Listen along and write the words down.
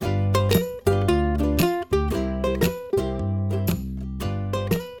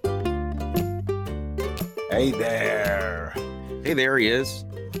Hey there. Hey, there he is.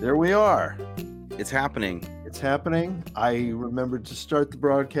 There we are. It's happening. It's happening. I remembered to start the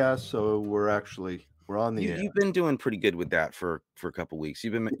broadcast, so we're on the air. You've been doing pretty good with that for a couple weeks.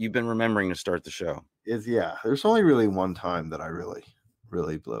 You've been remembering to start the show. There's only really one time that I really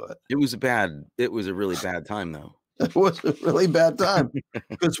blew it. It was a really bad time though. It was a really bad time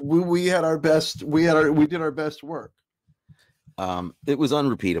because we did our best work. It was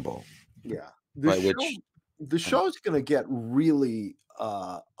unrepeatable. Yeah. The show's going to get really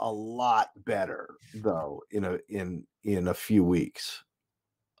a lot better though in a few weeks.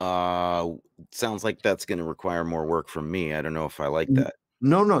 Sounds like that's going to require more work from me. I don't know if I like that.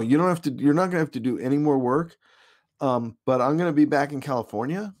 No, you don't have to. You're not going to have to do any more work. But I'm going to be back in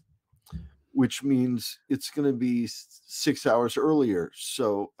California, which means it's going to be 6 hours earlier.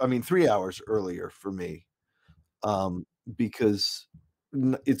 3 hours earlier for me, because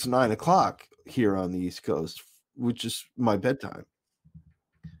it's 9 o'clock here on the East Coast, which is my bedtime.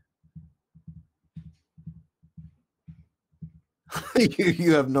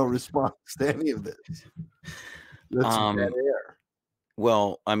 You have no response to any of this. That's dead air.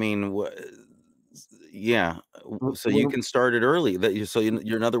 Well, I mean, yeah. So you can start it early.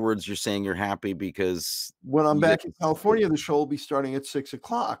 You're in other words, you're saying you're happy because when I'm back in California, the show will be starting at 6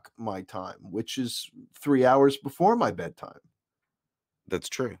 o'clock my time, which is 3 hours before my bedtime. That's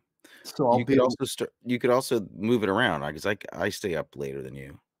true. So you could also move it around because I stay up later than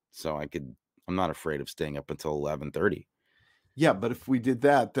you, so I'm not afraid of staying up until 11:30. Yeah, but if we did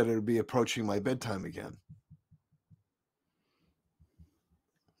that, then it would be approaching my bedtime again.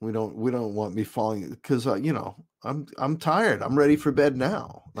 We don't want me falling because I'm tired. I'm ready for bed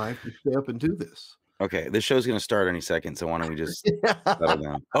now. I have to stay up and do this. Okay, this show's going to start any second, so why don't we just settle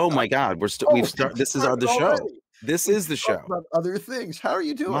down? Oh my God, we've started. This is the show. This is the show. About other things. How are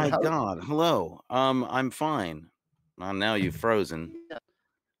you doing? My God, hello. I'm fine. Well, now you've frozen.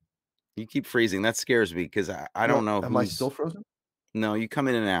 You keep freezing. That scares me because I don't know. Am I still frozen? No, you come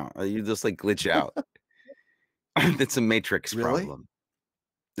in and out. You just like glitch out. It's a matrix problem.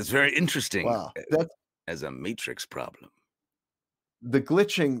 It's very interesting. Wow, as a matrix problem. The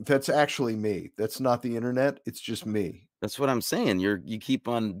glitching, that's actually me. That's not the internet. It's just me. That's what I'm saying. You keep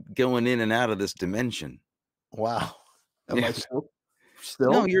on going in and out of this dimension. Wow. Am I still?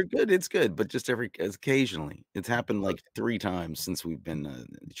 No, you're good. It's good, but just occasionally. It's happened like 3 times since we've been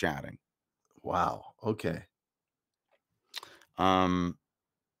chatting. Wow. Okay.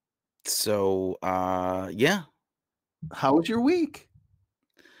 So yeah. How was your week?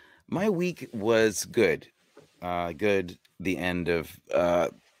 My week was good. Good. The end of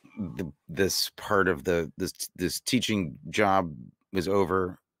this part of this teaching job was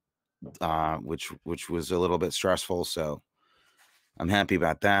over, which was a little bit stressful. So I'm happy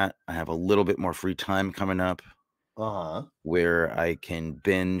about that. I have a little bit more free time coming up, where I can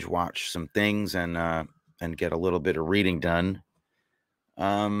binge watch some things and get a little bit of reading done.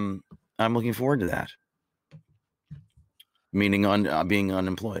 I'm looking forward to that. Meaning on being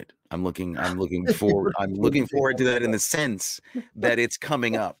unemployed. I'm looking forward to that in the sense that it's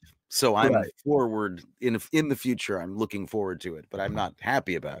coming up. So I'm forward in the future. I'm looking forward to it, but I'm not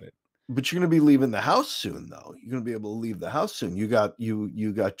happy about it. But you're going to be leaving the house soon, though. You're going to be able to leave the house soon. You got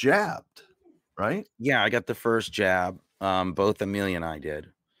jabbed, right? Yeah, I got the first jab. Both Amelia and I did.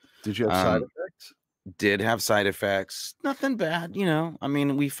 Did you have side effects? Did have side effects. Nothing bad, I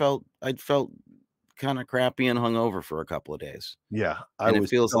mean, I felt kind of crappy and hungover for a couple of days. Yeah, it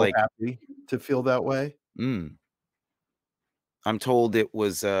feels so happy to feel that way. I'm told it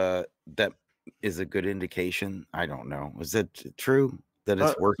was that is a good indication. I don't know. Is that true that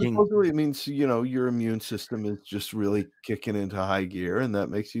it's working? Supposedly it means your immune system is just really kicking into high gear, and that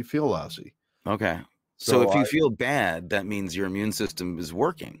makes you feel lousy. Okay, so if you feel bad, that means your immune system is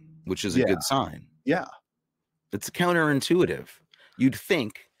working, which is a good sign. Yeah, it's counterintuitive. You'd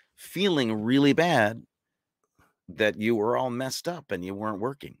think feeling really bad that you were all messed up and you weren't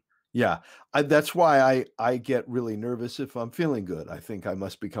working. Yeah, that's why I get really nervous if I'm feeling good. I think I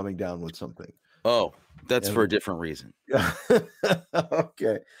must be coming down with something. Oh, that's for a different reason. Yeah.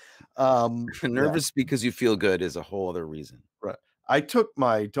 Okay. Nervous because you feel good is a whole other reason. Right. I took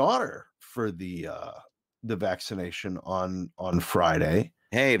my daughter for the vaccination on Friday.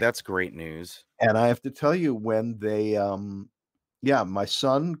 Hey, that's great news. And I have to tell you, when they my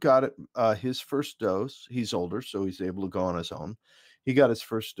son got his first dose. He's older, so he's able to go on his own. He got his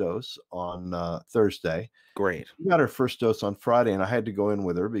first dose on Thursday. Great. She got her first dose on Friday, and I had to go in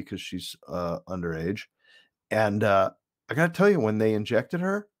with her because she's underage. And I got to tell you, when they injected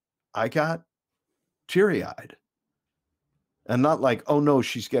her, I got teary-eyed. And not like, oh no,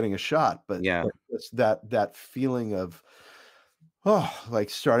 she's getting a shot, but Yeah. it's that feeling of, oh, like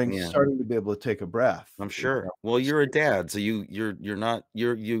starting Yeah. to be able to take a breath. I'm sure. Well, you're a dad, so you're not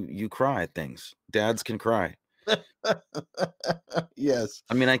you cry at things. Dads can cry. Yes.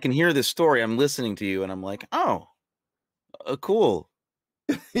 I mean, I can hear this story. I'm listening to you, and I'm like, oh, cool.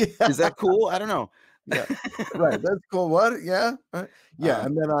 Is Yeah. that cool? I don't know. Yeah. Right. That's cool. What? Yeah. Yeah.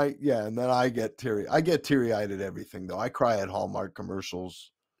 Um, And then I get teary-eyed at everything though. I cry at Hallmark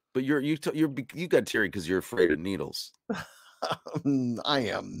commercials. but you got teary because you're afraid of needles. I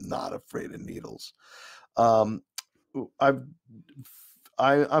am not afraid of needles. Um, I've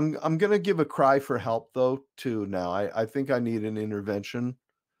I'm gonna give a cry for help though too now. I think I need an intervention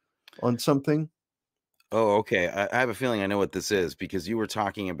on something. Oh, okay. I have a feeling I know what this is because you were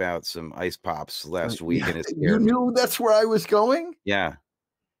talking about some ice pops last week, Yeah, and it you scared me. knew that's where I was going? Yeah.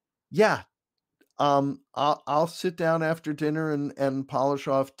 Yeah. I'll sit down after dinner and polish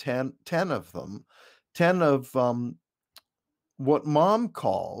off ten of them. 10 of what mom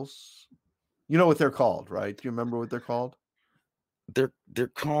calls, you know what they're called, right? Do you remember what they're called? They're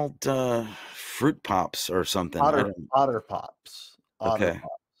called fruit pops or something. I don't. Otter pops. Otter Okay.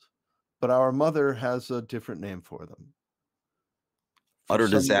 pops. But our mother has a different name for them. For Utter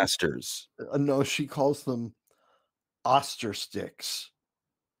some disasters. no, she calls them Oster sticks.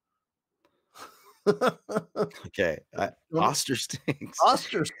 Okay. Don't know. Oster sticks.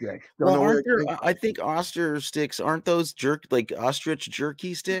 Oster sticks. Don't Well, know where aren't it there? came I think oster sticks aren't those like ostrich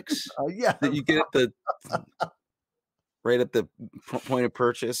jerky sticks yeah. that you get at the right at the point of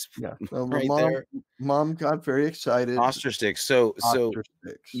purchase, Yeah. So my right mom there. mom got very excited. Oster sticks. So Oster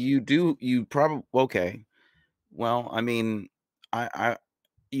sticks. you probably okay. Well, I mean, I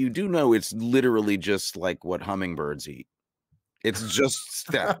you do know it's literally just like what hummingbirds eat. It's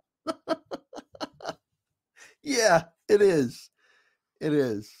just that. Yeah, it is. It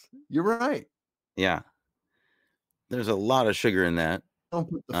is. You're right. Yeah. There's a lot of sugar in that. Don't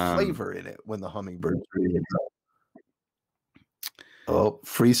put the Um, flavor in it when the hummingbirds are eating it. Oh,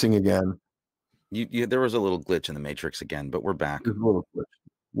 freezing again. you there was a little glitch in the matrix again, but we're back. There's a little glitch.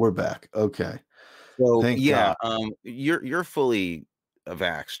 We're back. Okay. So Thank yeah, God. you're fully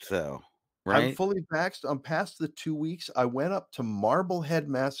vaxxed though, I'm right? fully vaxxed. I'm past the 2 weeks. I went up to Marblehead,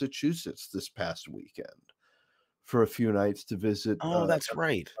 Massachusetts this past weekend for a few nights to visit Oh, that's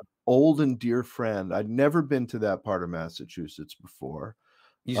right. old and dear friend. I'd never been to that part of Massachusetts before.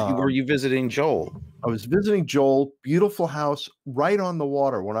 Were you visiting Joel? I was visiting Joel, beautiful house right on the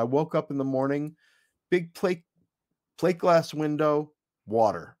water. When I woke up in the morning, big plate glass window,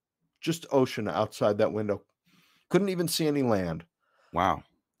 water, just ocean outside that window. Couldn't even see any land. Wow.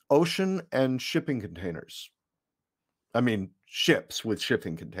 Ocean and shipping containers. I mean, ships with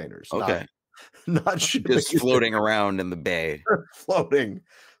shipping containers, Okay. not shipping Just floating around in the bay.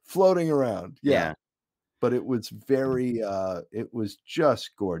 floating around. Yeah. Yeah. But it was it was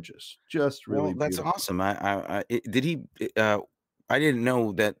just gorgeous. Just really Well, that's beautiful. awesome. Did he? I didn't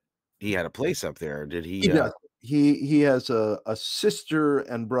know that he had a place up there. Did he? He does. He has a sister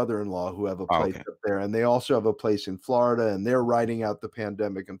and brother-in-law who have a Oh, place okay. up there, and they also have a place in Florida, and they're riding out the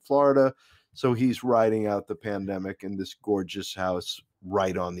pandemic in Florida. So he's riding out the pandemic in this gorgeous house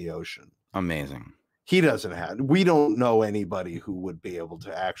right on the ocean. Amazing. We don't know anybody who would be able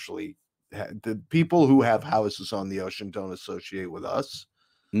to actually the people who have houses on the ocean don't associate with us.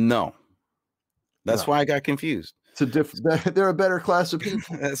 No, that's No. why I got confused. It's a different. They're a better class of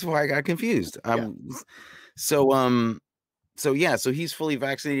people. That's why I got confused. Yeah. So yeah, so he's fully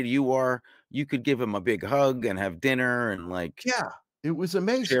vaccinated. You are. You could give him a big hug and have dinner and like Yeah, it was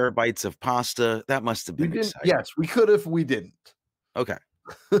amazing. share bites of pasta. That must have We been didn't. exciting. Yes, we could if we didn't, Okay.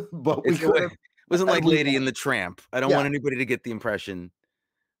 but we It could have. wasn't like Lady and the Tramp. I don't Yeah. want anybody to get the impression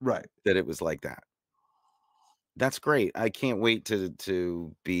Right. that it was like that. That's great. I can't wait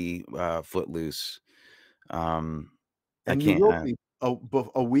to be footloose. I And you can't. will be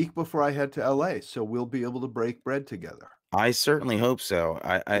a week before I head to LA, so we'll be able to break bread together. I certainly hope so.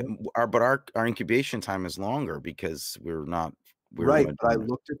 Yeah. Our incubation time is longer because we're Right, but I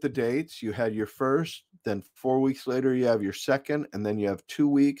looked at the dates. You had your first, then 4 weeks later you have your second, and then you have 2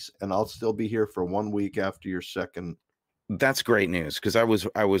 weeks, and I'll still be here for 1 week after your second. That's great news because I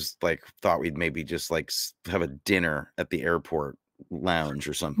was like thought we'd maybe just like have a dinner at the airport lounge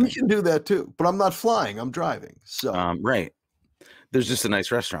or something. We can do that too, but I'm not flying. I'm driving. So Right. There's just a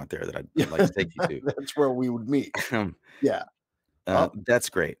nice restaurant there that I'd like to take you to. that's where we would meet. Yeah. That's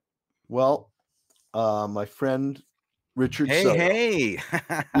great. Well, my friend Richard Hey, Soto, hey.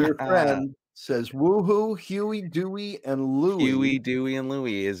 dear friend, says, "Woohoo, Huey, Dewey, and Louie." Huey, Dewey, and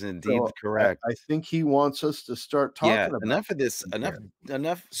Louie is indeed So correct. I think he wants us to start Yeah, talking about enough of this. it Enough. here.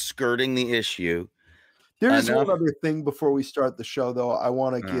 Enough skirting the issue. There is Enough. one other thing before we start the show, though. I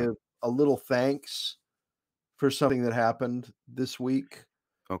want to Uh, give a little thanks for something that happened this week.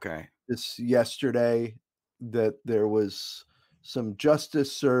 okay. This yesterday, that there was some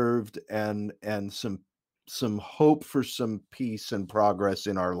justice served and some hope for some peace and progress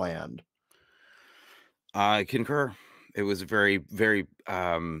in our land. I concur. It was a very, very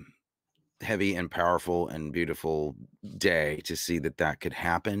heavy and powerful and beautiful day to see that could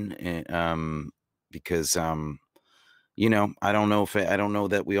happen. Because I don't know I don't know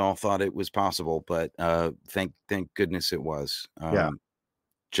that we all thought it was possible, but thank goodness it was. Yeah,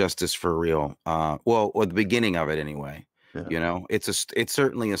 Justice for real. Well, or the beginning of it anyway. yeah. It's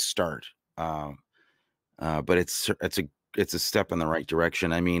certainly a start. But it's a step in the right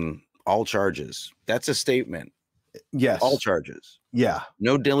direction. I mean, all charges. That's a statement. All Yes. charges. Yeah.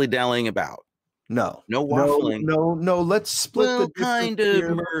 No dilly-dallying about. No. No No, waffling. no, no, let's split the Well, difference kind of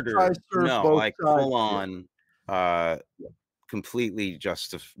here. Let's try murder. serve No, both like sides full here. on completely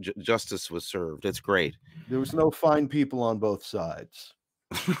justice was served. It's great. There was no fine people on both sides.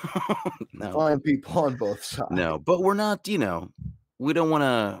 No. Fine people on both sides. No, but we're not, we don't want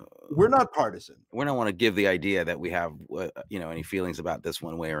to We're not partisan. we don't want to give the idea that we have any feelings about this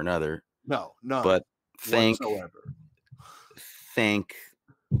one way or another. No, none But whatsoever. Thank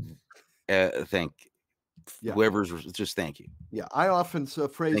Yeah. whoever's just thank you. Yeah, I often a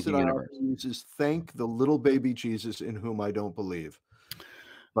phrase Thank that you, I universe. often use is "Thank the little baby Jesus in whom I don't believe,"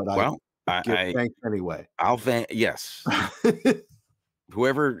 but Well, I give I thanks anyway. I'll thank yes.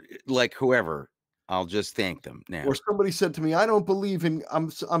 Whoever, I'll just thank them now. Or somebody said to me, "I don't believe in."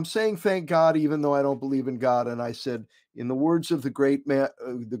 I'm saying thank God even though I don't believe in God, and I said, in the words of the great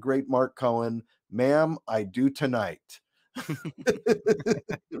Mark Cohen, "Ma'am, I do tonight."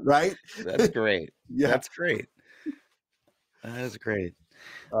 Right? That's great. Yeah. That's great. That is great.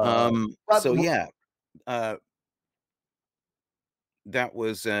 But So yeah, that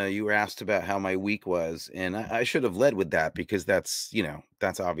was you were asked about how my week was, and I should have led with that because that's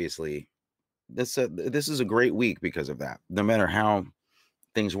obviously this is a great week because of that. No matter how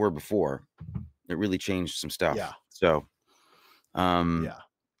things were before, it really changed some stuff. Yeah. So, yeah.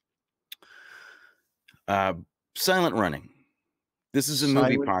 Silent Running. This is a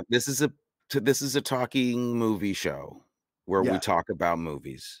movie pod. This is a talking movie show where we talk about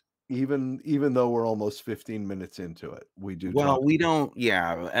movies. Even though we're almost 15 minutes into it, we do. Well, we don't.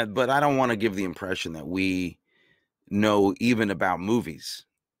 Yeah, but I don't want to give the impression that we know even about movies.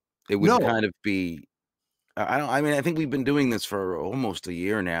 It would kind of be. I mean, I think we've been doing this for almost a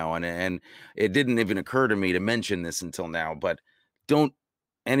year now, and it didn't even occur to me to mention this until now. But don't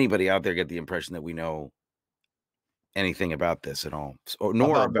anybody out there get the impression that we know anything about this at all,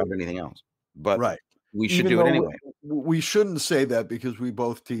 nor about anything else. But we should do it anyway. We shouldn't say that because we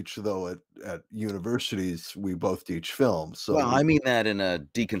both teach, though, at universities, we both teach film. So well, I mean that in a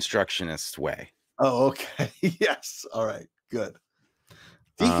deconstructionist way. Oh, okay. Yes. All right. Good.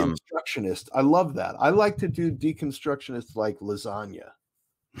 Deconstructionist. I love that. I like to do deconstructionist like lasagna.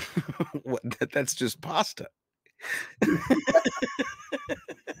 That's just pasta.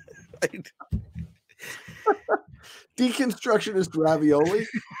 Deconstructionist ravioli.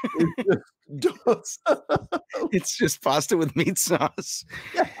 It's just pasta with meat sauce.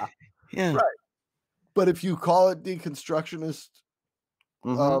 Yeah. Right. But if you call it deconstructionist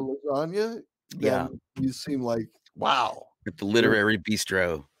lasagna, then you seem like, wow. At the literary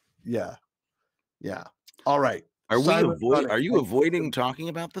bistro. Yeah. Yeah. All right. Are you avoiding talking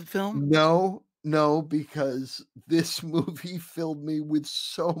about the film? No, because this movie filled me with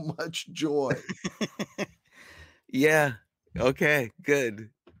so much joy. Yeah. Okay. Good.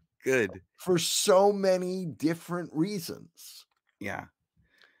 For so many different reasons. Yeah.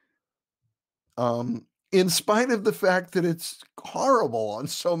 In spite of the fact that it's horrible on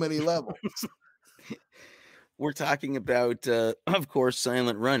so many levels. We're talking about, of course,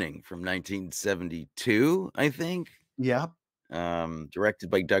 Silent Running from 1972, I think. Yeah. Directed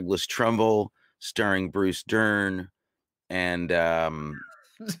by Douglas Trumbull, starring Bruce Dern, and some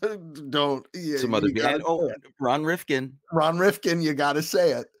other band. Oh, Ron Rifkin. Ron Rifkin, you got to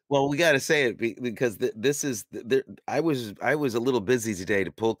say it. Well, we got to say it because this is. I was a little busy today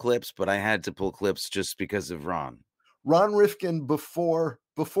to pull clips, but I had to pull clips just because of Ron. Ron Rifkin, before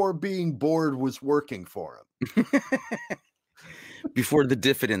being bored, was working for him. Before the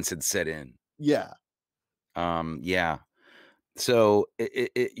diffidence had set in. Yeah. Yeah. So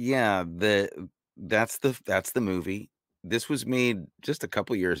that's the movie. this was made just a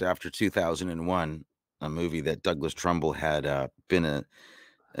couple years after 2001, a movie that Douglas Trumbull had been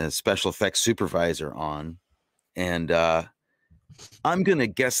a special effects supervisor on. And I'm going to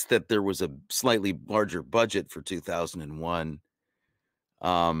guess that there was a slightly larger budget for 2001.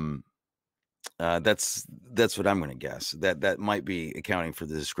 That's what I'm going to guess. That might be accounting for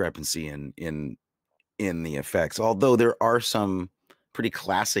the discrepancy in the effects. Although there are some pretty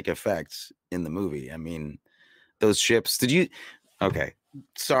classic effects in the movie. I mean, those ships. Did you? Okay,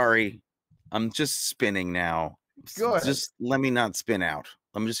 sorry, I'm just spinning now. Go ahead. Just let me not spin out.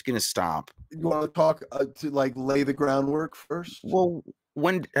 I'm just going to stop. You want to talk to like lay the groundwork first? Well,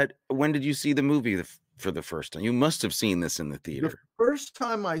 when did you see the movie for the first time? You must have seen this in the theater. The first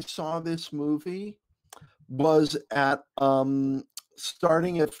time I saw this movie was at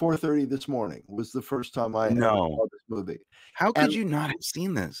starting at 4:30 this morning. Was the first time I ever saw this movie. How could you not have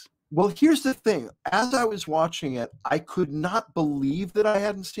seen this? Well, here's the thing. As I was watching it, I could not believe that I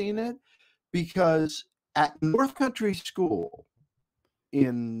hadn't seen it, because at North Country School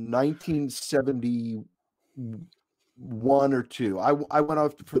in 1971 or 2, I went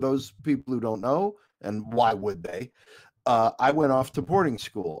off to, for those people who don't know, and why would they? I went off to boarding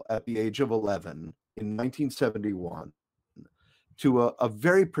school at the age of 11 in 1971 to a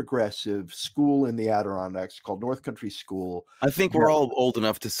very progressive school in the Adirondacks called North Country School. I think we're all old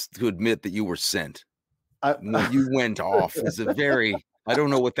enough to admit that you were sent. When you went off is a very, I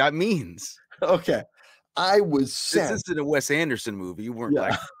don't know what that means. Okay. I was sent. This isn't a Wes Anderson movie. You weren't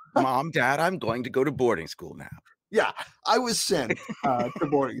like, Mom, Dad, I'm going to go to boarding school now. Yeah, I was sent to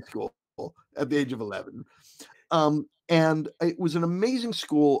boarding school at the age of 11. And it was an amazing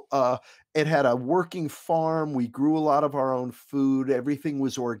school. It had a working farm. We grew a lot of our own food. Everything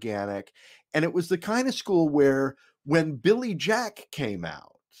was organic. And it was the kind of school where when Billy Jack came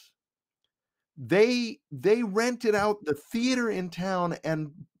out, they rented out the theater in town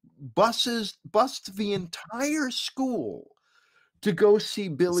and bussed the entire school to go see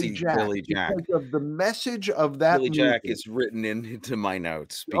Billy Jack. Because of the message of that Billy movie. Jack is written into my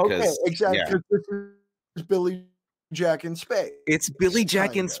notes because okay, exactly. Yeah. This is Billy Jack in space. It's Billy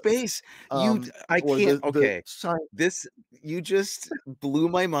Jack in space. I can't. This you just blew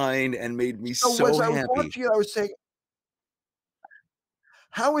my mind and made me so happy. I was watching it, I was saying,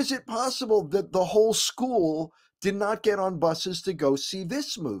 how is it possible that the whole school did not get on buses to go see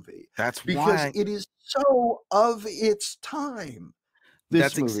this movie? That's because it is so of its time.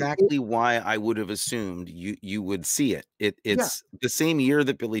 That's exactly why I would have assumed you would see it. It's the same year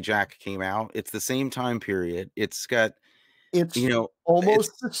that Billy Jack came out. It's the same time period. It's got,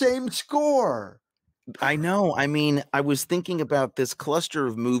 almost the same score. I know. I mean, I was thinking about this cluster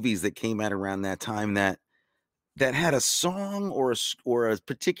of movies that came out around that time that had a song or a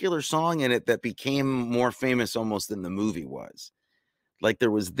particular song in it that became more famous almost than the movie was. Like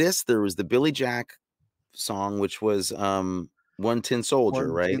there was the Billy Jack song, which was One Tin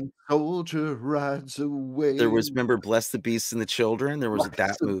Soldier, right? Tin Soldier rides away. There was, remember, Bless the Beasts and the Children? There was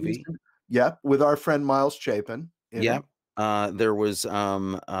that movie. Yep, with our friend Miles Chapin. Yep. There was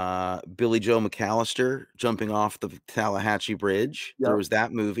Billy Joe McAllister jumping off the Tallahatchie Bridge. Yep. There was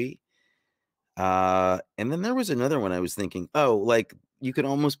that movie. And then there was another one I was thinking, like you could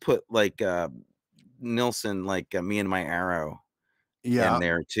almost put like Nilsson, like Me and My Arrow in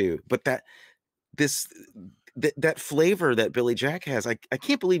there too. But that flavor that Billy Jack has, I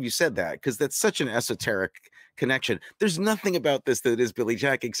can't believe you said that, because that's such an esoteric connection. There's nothing about this that is Billy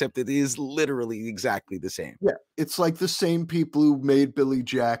Jack, except it is literally exactly the same. Yeah, it's like the same people who made Billy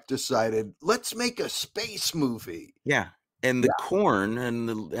Jack decided, let's make a space movie. Yeah, and the corn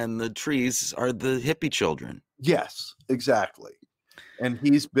and the trees are the hippie children. Yes, exactly. And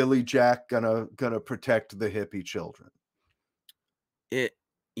he's Billy Jack gonna protect the hippie children.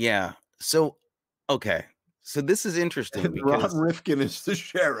 Yeah. So okay. So this is interesting. And because Ron Rifkin is the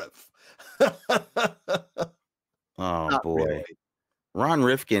sheriff. Oh boy. Really. Ron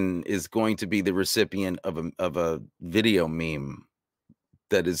Rifkin is going to be the recipient of a video meme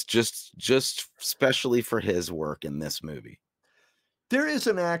that is just specially for his work in this movie. There is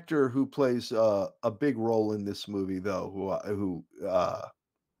an actor who plays a big role in this movie, though, who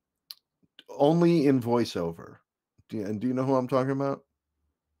only in voiceover. Do you know who I'm talking about?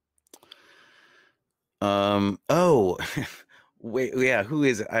 Oh, wait, yeah. Who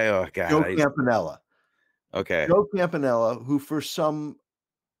is it? Oh God, Joe Campanella. Okay, Joe Campanella, who for some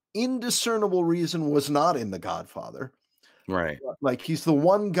indiscernible reason was not in The Godfather. Right. Like he's the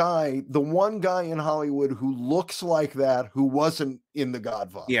one guy in Hollywood who looks like that, who wasn't in The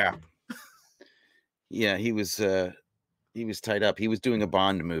Godfather. Yeah. Yeah, he was tied up. He was doing a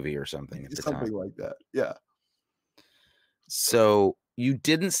Bond movie or something at the time. Something like that. Yeah. So you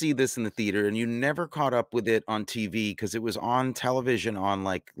didn't see this in the theater and you never caught up with it on TV because it was on television on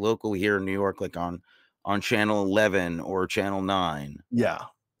like local here in New York, like on channel 11 or channel 9 Yeah.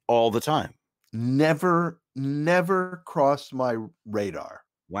 all the time. Never crossed my radar.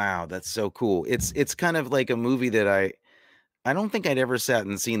 Wow, that's so cool. It's kind of like a movie that I don't think I'd ever sat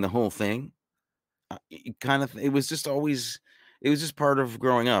and seen the whole thing. It was just always it was just part of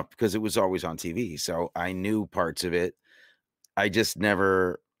growing up because it was always on TV. So I knew parts of it. I just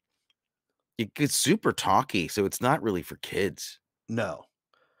never it gets super talky, so it's not really for kids. No,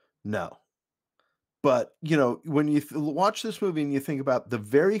 no. But, when you watch this movie and you think about the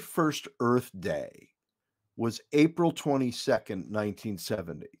very first Earth Day was April 22nd,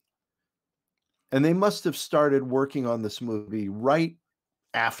 1970. And they must have started working on this movie right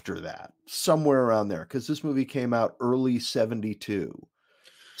after that, somewhere around there, because this movie came out early 72.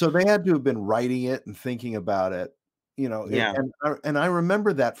 So they had to have been writing it and thinking about it, Yeah. and I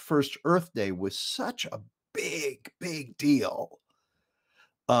remember that first Earth Day was such a big deal.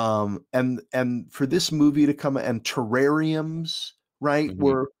 And for this movie to come and terrariums, right,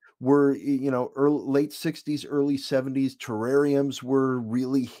 Mhm. were late 60s, early 70s, terrariums were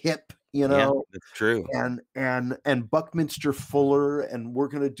really hip, Yeah, that's true. and Buckminster Fuller, and we're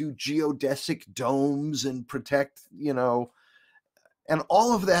gonna do geodesic domes and protect, and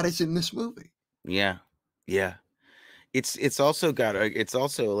all of that is in this movie. Yeah. Yeah. It's also got a it's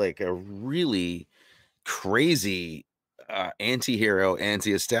also like a really crazy anti-hero,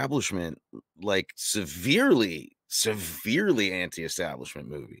 anti-establishment, like severely anti-establishment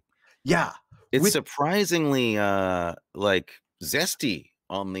movie. Yeah, It's with surprisingly like zesty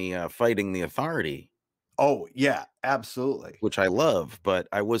on the fighting the authority, oh, yeah, absolutely. which I love, but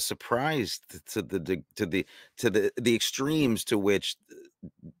I was surprised to the extremes to which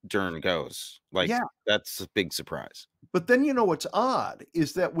Dern goes. Like Yeah, that's a big surprise. but then what's odd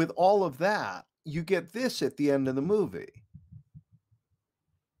is that with all of that, you get this at the end of the movie,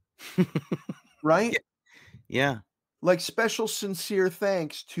 right? Yeah. Yeah. Like, special sincere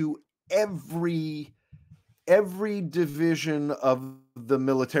thanks to every division of the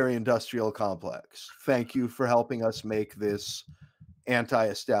military industrial complex. Thank you for helping us make this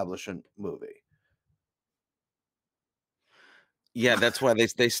anti-establishment movie. Yeah, that's why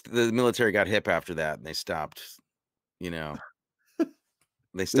the military got hip after that, and they stopped, you know, they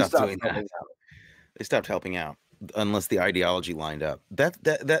They stopped stopped doing that. helping out. They stopped helping out unless the ideology lined up.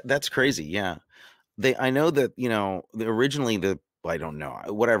 That's crazy, yeah. I know that, originally I don't know.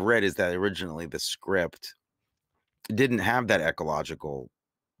 What I've read is that originally the script didn't have that ecological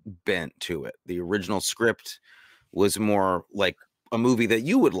bent to it. The original script was more like a movie that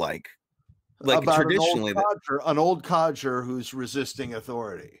you would like. Like About traditionally an old codger who's resisting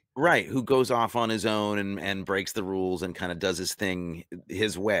authority. right, who goes off on his own and breaks the rules and kind of does his thing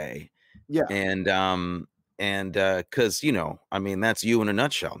his way. Yeah, Because I mean, that's you in a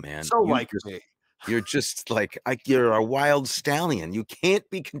nutshell, man. so like me. You're just like you're a wild stallion. You can't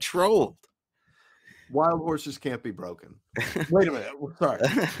be controlled. Wild horses can't be broken. Wait a minute, sorry.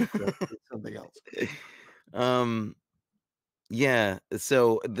 Something else. um yeah,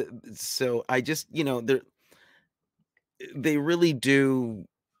 so I just, they really do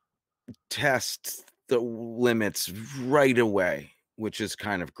test the limits right away, which is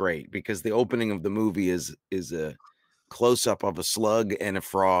kind of great because the opening of the movie is a close up of a slug and a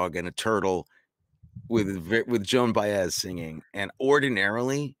frog and a turtle with Joan Baez singing. And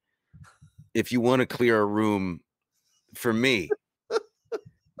ordinarily, if you want to clear a room for me,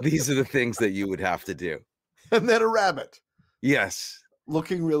 these are the things that you would have to do. And then a rabbit Yes.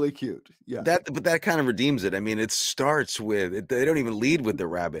 looking really cute. Yeah. But that kind of redeems it. I mean, it starts with they don't even lead with the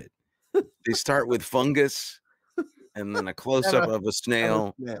rabbit. They start with fungus and then a close And up a of a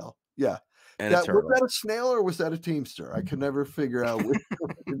snail snail. Yeah. and a Was turtle. that a snail or was that a teamster? I could never figure out which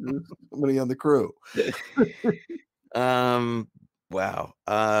somebody on the crew. Wow.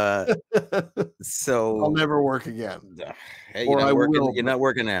 I'll So never work again. hey, Or I will. you're not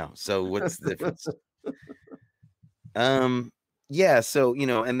working now. So what's the difference? Yeah, so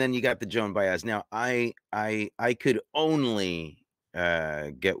and then you got the Joan Baez. Now I could only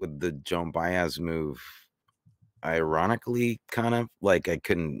get with the Joan Baez move ironically, kind of like I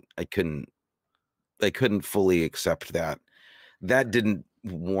couldn't fully accept that. That didn't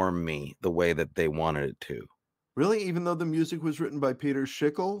warm me the way that they wanted it to. Really? Even though the music was written by Peter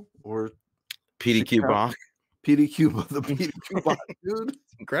Schickel or PDQ Schickel? Bach, PDQ, the PDQ bot dude?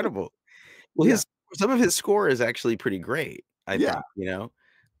 incredible. Well, Yeah. some of his score is actually pretty great, I Yeah. think,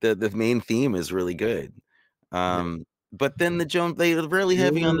 The main theme is really good. Yeah. But then they were really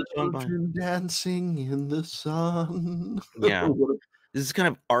heavy on the John Byrne. Children dancing in the sun. Yeah. What a- This is kind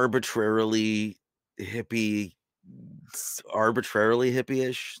of arbitrarily hippie, arbitrarily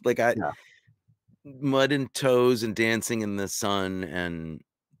hippie-ish. Like yeah, mud and toes and dancing in the sun, and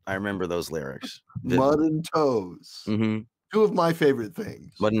I remember those lyrics mud vividly. and toes. Mhm. Two of my favorite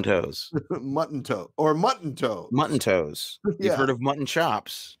things. Mud and toes. Mutton toe or mutton Mutton toes. toes. You've Yeah. heard of mutton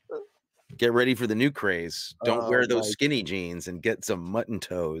chops. Get ready for the new craze. Don't Oh wear those my. skinny jeans and get some mutton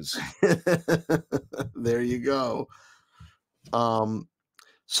toes. There you go.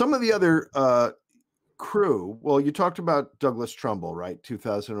 Some of the other crew. Well, you talked about Douglas Trumbull, right?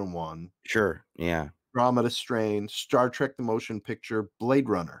 2001, Sure. Yeah. Andromeda Strain, Star Trek: The Motion Picture, Blade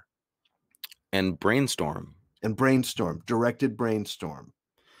Runner, And Brainstorm. and Brainstorm. Directed Brainstorm.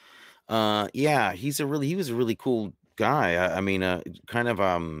 Yeah, he was a really cool guy. I mean, kind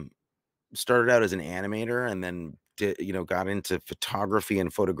of started out as an animator and then got into photography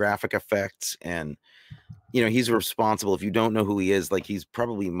and photographic effects, and he's responsible. If you don't know who he is, like, he's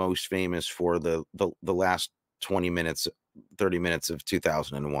probably most famous for the last 20 minutes, 30 minutes of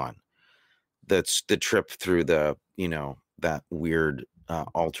 2001. That's the trip through the that weird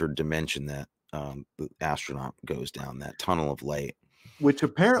altered dimension that the astronaut goes down, that tunnel of light. Which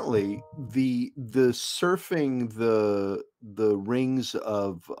apparently the surfing the rings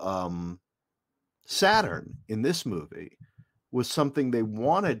of Saturn in this movie was something they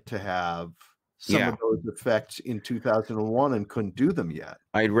wanted to have some Yeah, of those effects in 2001 and couldn't do them yet.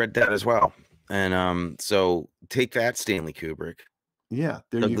 I'd read that as well. And so take that, Stanley Kubrick. Yeah,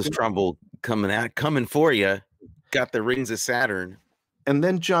 there Douglas you go. Trumbull coming for you. Got the rings of Saturn. And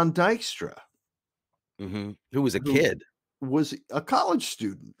then John Dykstra, Who was a who kid. was a college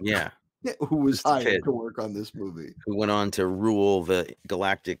student. Yeah, Who was just a hired kid to work on this movie. who went on to rule the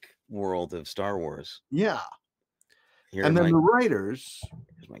galactic world of Star Wars. Yeah. Here, And then the writers,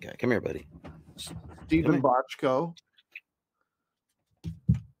 here's my guy. Come here, buddy. Stephen Bochco.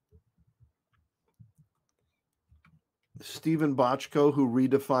 Stephen Bochco, who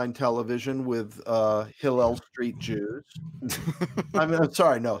redefined television with Hillel Street Jews. I'm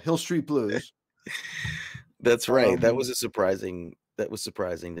sorry, no, Hill Street Blues. That's right. That was surprising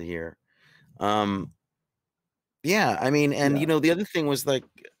to hear. Yeah, I mean, and the other thing was like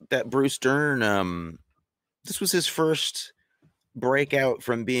that Bruce Dern, this was his first breakout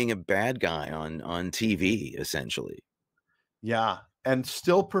from being a bad guy on TV, essentially. Yeah, and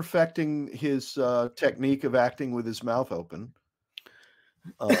still perfecting his technique of acting with his mouth open.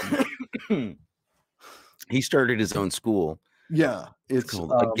 He started his own school. Yeah, it's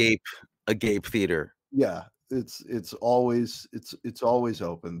called a gape theater. Yeah, it's always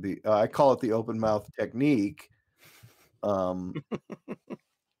open. I call it the open mouth technique. Little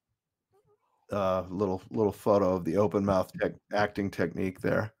photo of the open mouth acting technique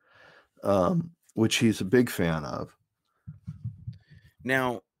there, which he's a big fan of.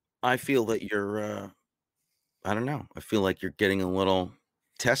 Now, I feel that you're, I don't know. I feel like you're getting a little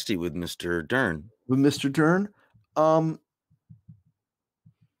testy with Mr. Dern. With Mr. Dern? I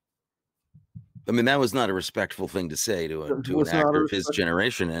mean, that was not a respectful thing to say to an actor of his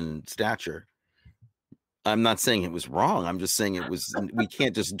generation and stature. I'm not saying it was wrong. I'm just saying it was. We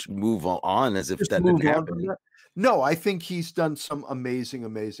can't just move on as if that didn't happen. No, I think he's done some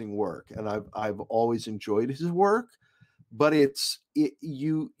amazing work, and I've always enjoyed his work. But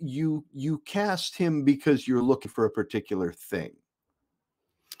you cast him because you're looking for a particular thing.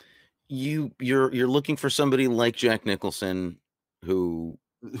 You're looking for somebody like Jack Nicholson,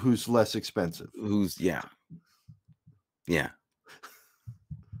 who's less expensive. Yeah.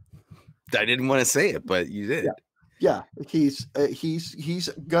 I didn't want to say it, but you did. Yeah. He's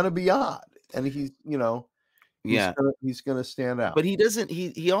gonna be odd, and he's gonna stand out. But he doesn't.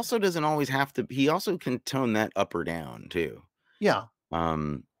 He also doesn't always have to. He also can tone that up or down too. Yeah.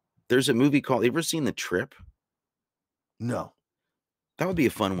 There's a movie called. You ever seen The Trip? No. That would be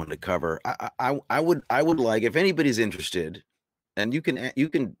a fun one to cover. I would like, if anybody's interested, and you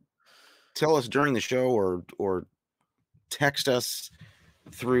can tell us during the show or text us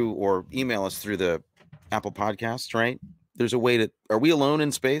through or email us through the Apple Podcasts, right? There's a way to. Are we alone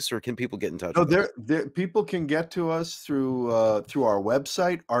in space, or can people get in touch? No, there people can get to us through our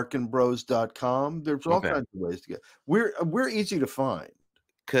website, arkanbros.com. There's all kinds of ways to get. We're easy to find.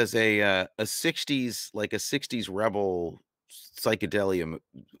 Because a 60s rebel psychedelia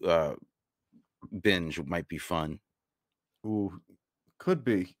binge might be fun. Ooh, could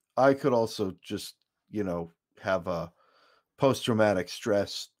be. I could also just have a post-traumatic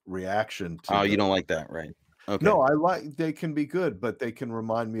stress reaction to you don't like that, right? Okay. No, they can be good, but they can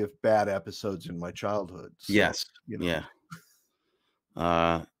remind me of bad episodes in my childhood. So, Yes. you know. Yeah.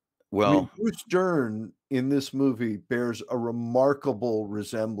 I mean, Well, Bruce Dern in this movie bears a remarkable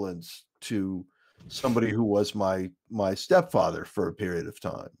resemblance to somebody who was my stepfather for a period of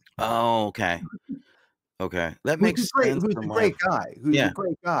time. oh, okay. Okay. That makes sense Who's from a what I've great guy, who's a yeah.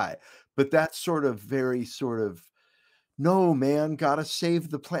 great guy, but that's sort of very sort of, "No, man, gotta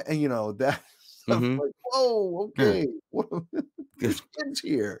save the planet," that stuff Mhm. like, "Whoa, Yeah. okay, what Good. there's kids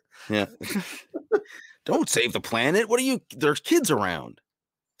here." Yeah. Don't save the planet. What are you there's kids around.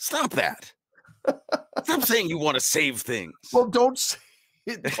 Stop that. Stop saying you wanna save things. Well, don't save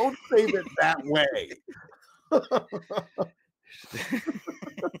it that way.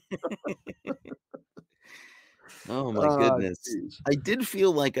 Oh my Ah, goodness. jeez. I did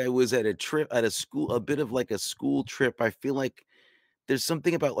feel like I was at a trip at a school a bit of like a school trip. I feel like there's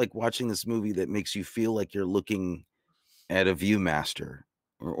something about, like, watching this movie that makes you feel like you're looking at a ViewMaster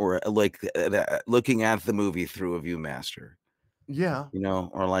like, looking at the movie through a ViewMaster, Yeah,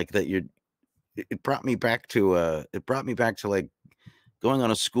 or like that you're it brought me back to, like, going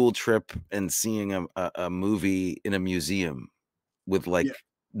on a school trip and seeing a movie in a museum with, yeah,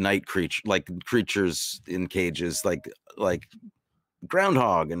 like, creatures in cages, like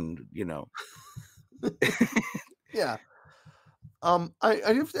groundhog and. yeah.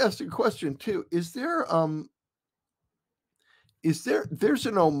 I have to ask you a question too. There's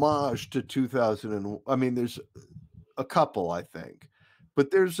an homage to 2000 I mean, there's a couple, I think,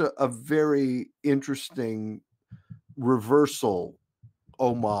 but there's a very interesting reversal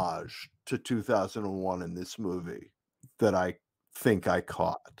homage to 2001 in this movie that I think I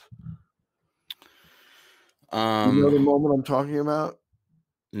caught. You know Um, the moment I'm talking about?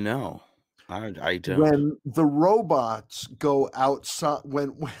 no, I don't. When the robots go outside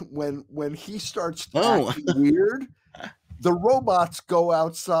when he starts Oh, acting weird, the robots go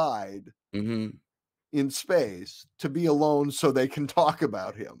outside mhm, in space to be alone so they can talk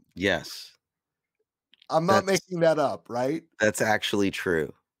about him. yes, I'm not that's making that up, right? that's actually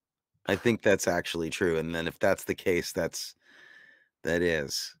true. I think that's actually true, and then if that's the case, that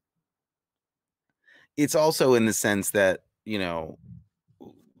is. It's also in the sense that,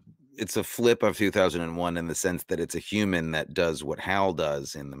 it's a flip of 2001 in the sense that it's a human that does what Hal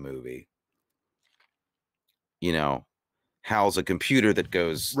does in the movie. You know, Hal's a computer that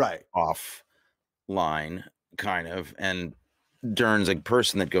goes Right, offline, kind of, and Dern's a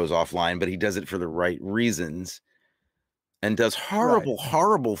person that goes offline, but he does it for the right reasons and does right. horrible,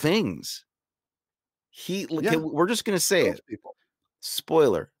 horrible things. Yeah, We're just gonna say kills it. people.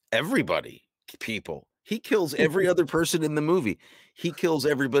 Spoiler, everybody, people. He kills every other person in the movie. He kills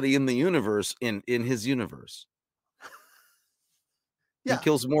everybody in the universe in his universe. He Yeah.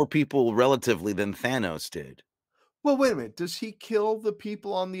 kills more people relatively than Thanos did. Well, wait a minute. Does he kill the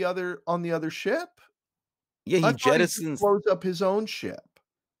people on the other ship? Yeah, I he thought he just jettisons blows up his own ship.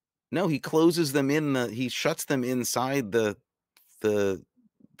 no, he closes them he shuts them inside the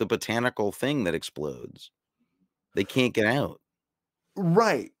the botanical thing that explodes. They can't get out.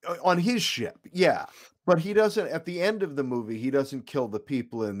 Right, on his ship, yeah, but he doesn't at the end of the movie, he doesn't kill the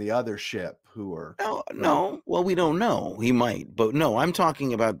people in the other ship who are, No, uh, no. Well, we don't know. He might, but no, I'm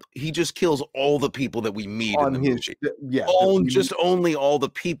talking about he just kills all the people that we meet in on the his movie. yeah, that we Just only all the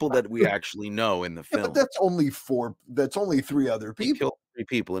people that we actually know in the yeah, but film. that's only 3 other He killed people. 3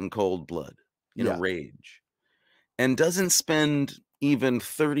 people in cold blood, in a Yeah, rage, and doesn't spend even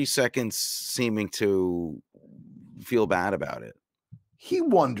 30 seconds seeming to feel bad about it. he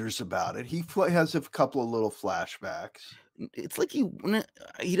wonders about it, has a couple of little flashbacks. It's like he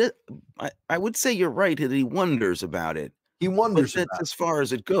does I would say you're right that he wonders about it, He but wonders that's about as far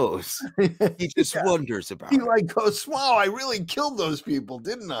as it goes. it. He just Yeah, wonders he, about it. like, goes, "Wow, I really killed those people,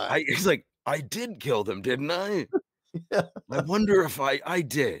 didn't I?" He's like, "I did kill them, didn't I? Yeah. I wonder if I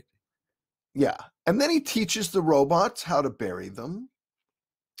did." Yeah, and then he teaches the robots how to bury them.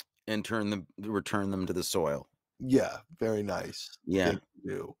 And return them to the soil. Yeah, very nice Yeah. thing to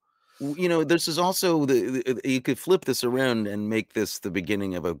do. This is also you could flip this around and make this the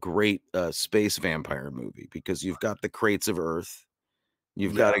beginning of a great space vampire movie because you've got the crates of Earth,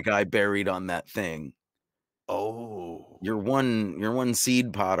 you've got Yeah. a guy buried on that thing. Oh, You're one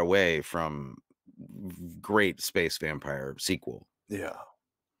seed pod away from great space vampire sequel. yeah.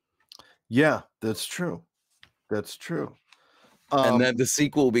 Yeah, that's true. That's true. And Um, then the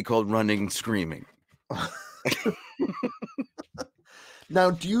sequel will be called Running Screaming.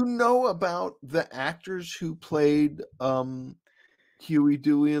 now do you know about the actors who played, Huey,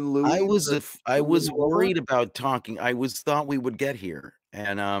 Dewey, and I Louie, was the I was little robot? worried about talking. Thought we would get here,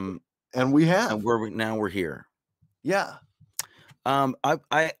 and And we have. and now we're here. Yeah.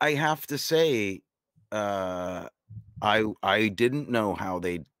 I have to say, uh, I didn't know how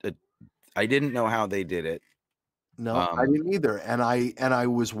they I didn't know how they did it. No, I Um, didn't either. And I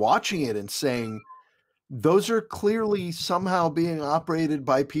was watching it and saying, those are clearly somehow being operated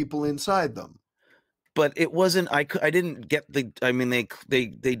by people inside them. but it wasn't. I didn't get the. I mean, they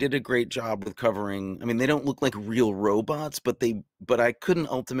did a great job with covering. I mean, they don't look like real robots, but I couldn't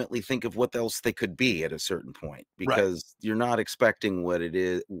ultimately think of what else they could be at a certain point Right. because you're not expecting what it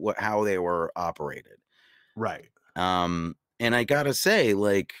is, how they were operated. Right. And I gotta say,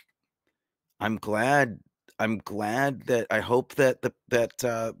 like, I'm glad. I'm glad that I hope that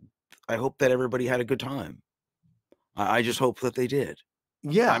everybody had a good time. I just hope that they did.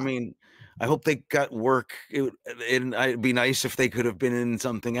 I Yeah. mean, I hope they got work. It'd be nice if they could have been in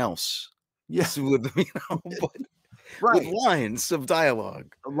something else. Yeah. So with but with Right. lines of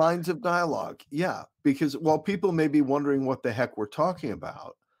dialogue. Lines of dialogue. Yeah. Because while people may be wondering what the heck we're talking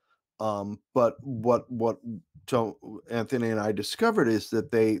about, but what don't Anthony and I discovered is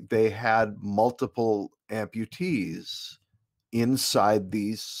that they had multiple amputees inside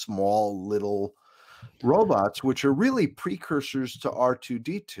these small little robots, which are really precursors to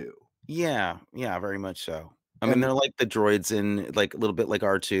R2D2. Yeah, yeah, very much so. I mean, And they're like the droids in like a little bit like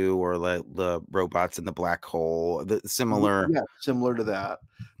R2 or like the robots in the black hole. The similar. yeah, similar to that.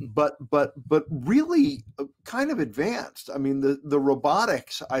 But really kind of advanced. I mean, the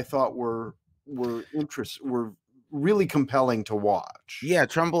robotics I thought were were really compelling to watch. Yeah,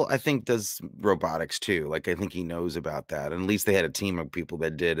 Trumbull, I think, does robotics too. Like, I think he knows about that. And at least they had a team of people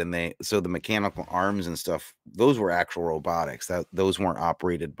that did. And so the mechanical arms and stuff, those were actual robotics. Those weren't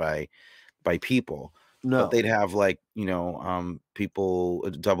operated by people. But No. they'd have like, people,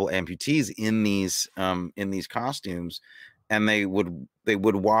 double amputees in these costumes, and they would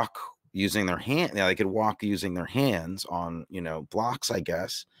walk using their hand. They could walk using their hands on, blocks, I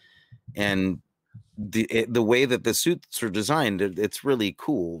guess. And the way that the suits are designed, it's really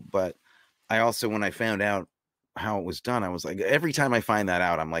cool. But I also, when I found out how it was done, I was like, every time I find that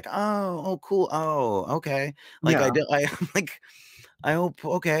out, I'm like, oh, cool, oh, okay. Like Yeah. I'm like, I hope,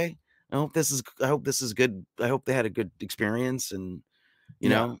 okay, I hope this is good. I hope they had a good experience and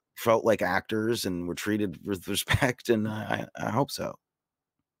Yeah. felt like actors and were treated with respect. And I hope so.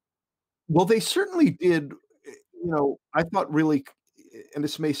 Well, they certainly did. I thought really, and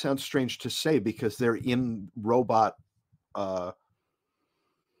this may sound strange to say because they're in robot uh,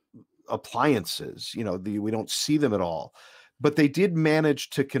 appliances. We don't see them at all, but they did manage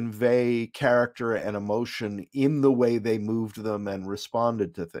to convey character and emotion in the way they moved them and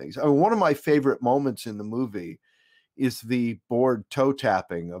responded to things. I mean, one of my favorite moments in the movie is the board toe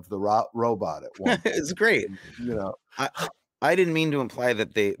tapping of the robot at one point. It's great. You know, I I didn't mean to imply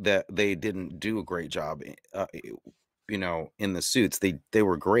that they didn't do a great job, in the suits. They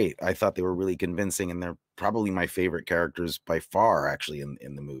were great. I thought they were really convincing, and they're probably my favorite characters by far, actually,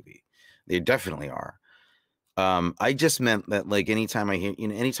 in the movie. They definitely are. I just meant that, like, anytime I hear,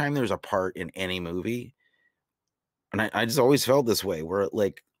 anytime there's a part in any movie, and I just always felt this way, where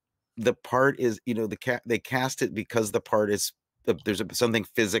like the part is, they cast it because the part is there's something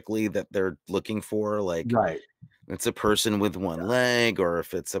physically that they're looking for, like right, it's a person with one leg, or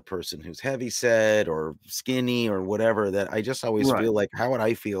if it's a person who's heavy set or skinny or whatever, that I just always right, feel like, how would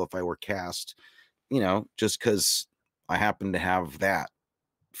I feel if I were cast, just because I happen to have that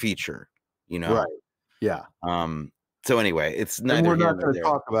feature, you know? right. Yeah. Um, so anyway, it's And neither we're here not nor going to there.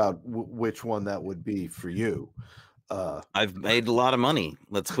 talk about which one that would be for you. Uh, I've made a lot of money.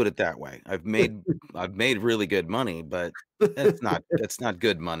 Let's put it that way. I've made really good money, but that's not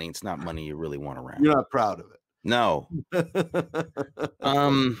good money. It's not money you really want you're around. not proud of No. it.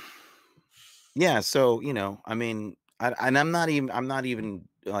 Um, yeah, so, I mean, and I'm not even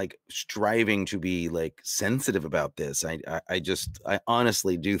like striving to be like sensitive about this. I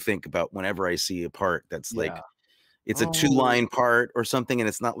honestly do think about whenever I see a part that's Yeah. like it's a Oh, two-line part or something, and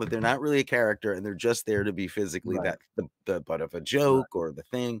it's not like they're not really a character, and they're just there to be physically right, the butt of a right. joke or the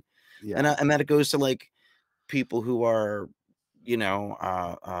thing. And Yeah. and that it goes to like people who are,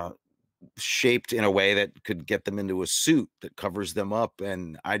 shaped in a way that could get them into a suit that covers them up,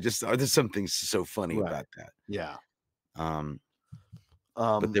 and I just there's something so funny Right. about that. Yeah. Um,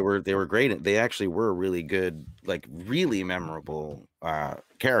 but Um, they were great. They actually were really good, like really memorable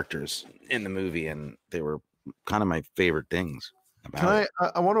characters in the movie, and they were kind of my favorite things can about it.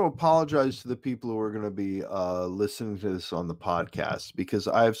 I want to apologize to the people who are going to be listening to this on the podcast because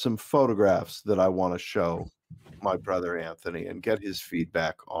I have some photographs that I want to show my brother Anthony and get his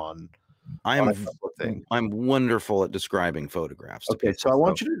feedback on on a couple of things. I'm wonderful at describing photographs to Okay, people. so I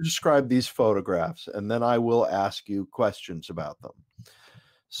want you to describe these photographs, and then I will ask you questions about them.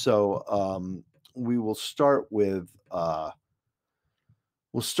 So we will start with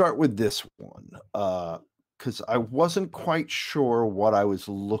this one because I wasn't quite sure what I was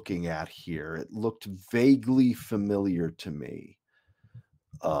looking at here. It looked vaguely familiar to me.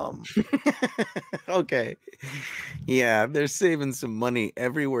 Okay. Yeah, they're saving some money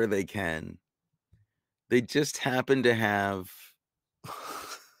everywhere they can. They just happen to have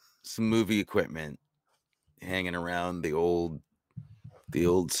some movie equipment hanging around the old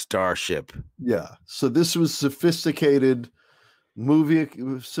Starship. Yeah. So this was sophisticated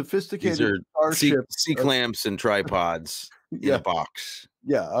These are Starship. C-clamps and tripods in a box.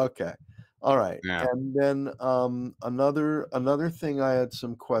 Yeah. Okay. All right. Yeah. And then another thing I had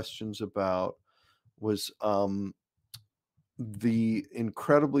some questions about was the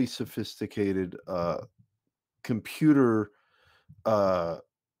incredibly sophisticated computer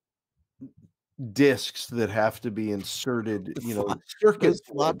discs that have to be inserted, Those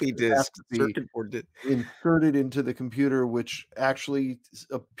floppy disks, circuit board inserted into the computer, which actually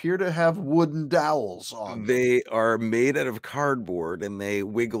appear to have wooden dowels on them. They are made out of cardboard and they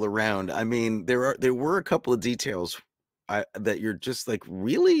wiggle around. I mean, there were a couple of details that you're just like,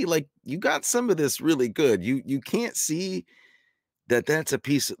 really? Like, you got some of this really good. You can't see that's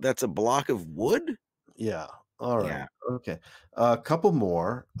a block of wood? Yeah. All right. Yeah. Okay. A couple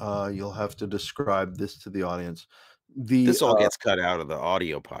more. You'll have to describe this to the audience. This all gets cut out of the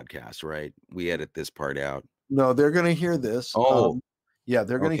audio podcast, right? We edit this part out. No, they're going to hear this. Oh, yeah,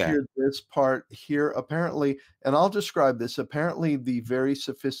 they're going to hear this part here. Apparently, and I'll describe this. Apparently, the very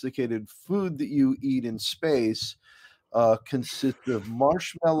sophisticated food that you eat in space consists of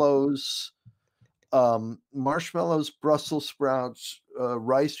marshmallows, Brussels sprouts,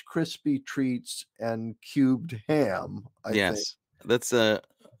 Rice Krispie treats, and cubed ham. I think. That's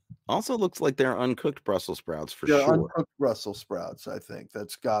also looks like they're uncooked Brussels sprouts for They're sure. Uncooked Brussels sprouts, I think.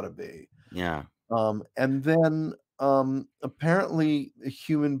 That's got to be. Yeah. And then apparently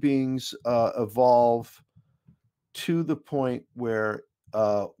human beings evolve to the point where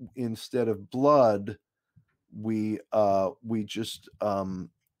instead of blood, we just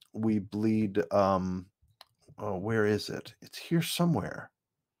we bleed. Oh, where is it? It's here somewhere.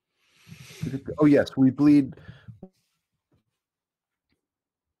 Oh yes, we bleed.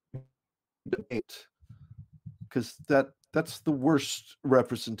 Because that's the worst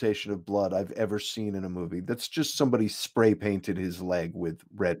representation of blood I've ever seen in a movie. That's just somebody spray painted his leg with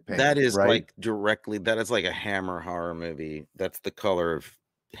red paint. That is right? that is like a Hammer horror movie. That's the color of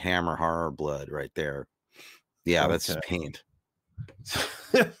Hammer horror blood right there. Yeah, that's just paint.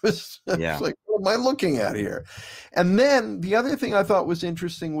 It's like, what am I looking at here? And then the other thing I thought was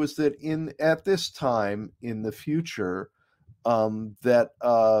interesting was that at this time in the future, I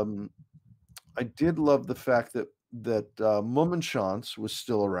did love the fact that Mummenschanz was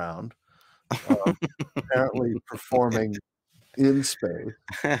still around, apparently performing in space.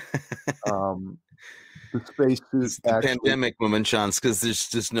 The spacesuit pandemic Mummenschanz because there's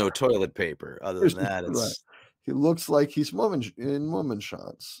just no toilet paper. Other than that, he looks like he's in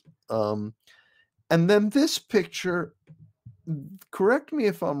Mummenschanz. And then this picture, correct me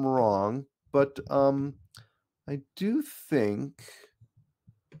if I'm wrong, but I do think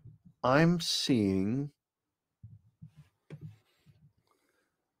I'm seeing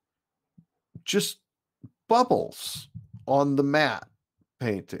just bubbles on the matte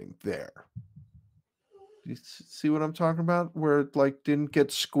painting there. You see what I'm talking about? Where it like didn't get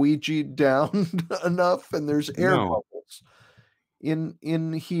squeegeed down enough, and there's air bubbles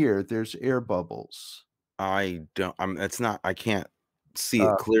in here. There's air bubbles. I don't. It's not. I can't see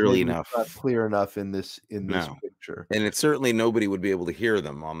it clearly enough. It's not clear enough in this picture, and it's certainly nobody would be able to hear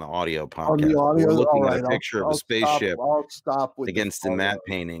them on the audio podcast. On the audio, we're looking at a picture of a spaceship. I'll stop with against a matte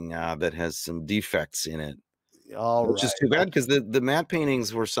painting that has some defects in it. Which is too bad because the matte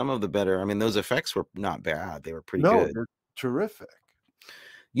paintings were some of the better. I mean, those effects were not bad; they were pretty good. They're terrific.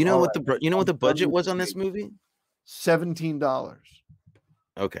 You know what the budget was on this movie? $17.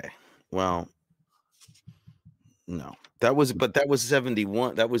 Okay, well, no, that was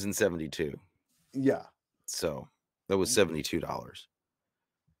 71. That was in 72. Yeah, so that was $72.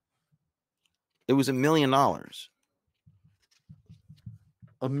 It was $1 million. $1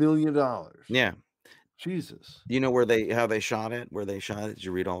 million. Yeah. Jesus. You know how they shot it? Where they shot it? Did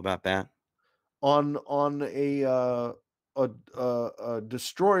you read all about that? On a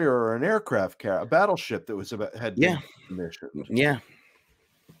destroyer or an aircraft a battleship that was had been commissioned. Yeah.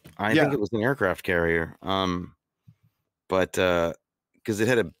 I think it was an aircraft carrier. But because it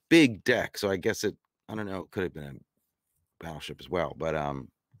had a big deck. So I guess I don't know, it could have been a battleship as well. But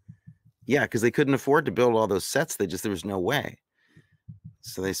yeah, because they couldn't afford to build all those sets. There was no way.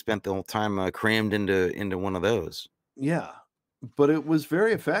 So they spent the whole time crammed into one of those. Yeah, but it was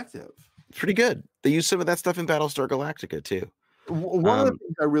very effective. Pretty good. They used some of that stuff in Battlestar Galactica too. One of the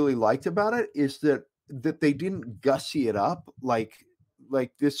things I really liked about it is that they didn't gussy it up like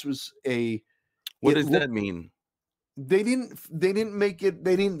this was a. What does that mean? They didn't make it.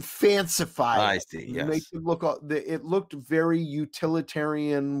 They didn't fancify. I see. Yes. Make it look. It looked very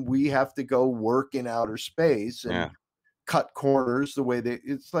utilitarian. We have to go work in outer space and cut corners the way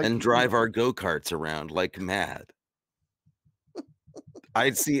it's like, and drive our go-karts around like mad.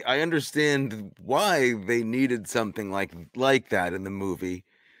 I understand why they needed something like that in the movie,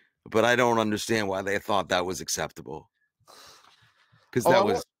 but I don't understand why they thought that was acceptable. Because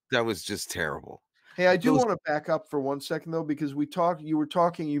that was just terrible. Hey, I do want to back up for 1 second though, because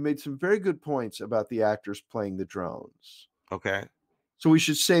you made some very good points about the actors playing the drones. Okay. So we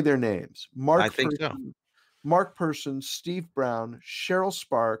should say their names. Mark Person, Steve Brown, Cheryl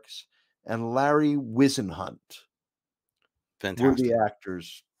Sparks, and Larry Wisenhunt. Fantastic. Were the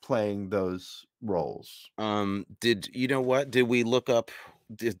actors playing those roles. Did you know what? Did we look up?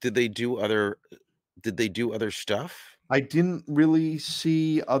 Did they do other stuff? I didn't really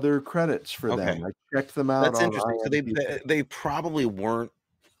see other credits for them. I checked them out. That's interesting. So they probably weren't.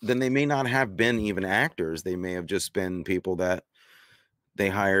 Then they may not have been even actors. They may have just been people that they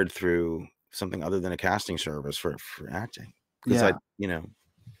hired through something other than a casting service for acting. Because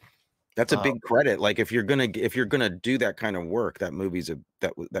that's a big credit. Like if you're gonna do that kind of work,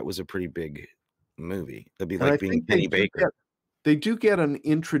 that was a pretty big movie. That'd be like being Penny Baker. They do get an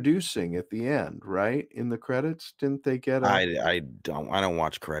introducing at the end, right? In the credits, didn't they get? I don't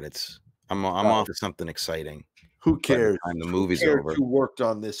watch credits. I'm off to something exciting. Who cares? By the time the movie's over. Who worked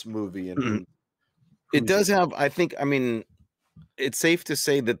on this movie? And it does have. I mean, it's safe to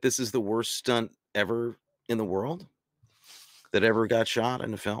say that this is the worst stunt ever in the world that ever got shot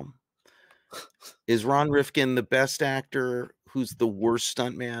in a film. Is Ron Rifkin the best actor who's the worst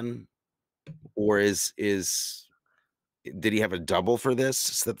stuntman, or did he have a double for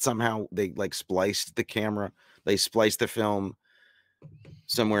this? That somehow they spliced the camera, they spliced the film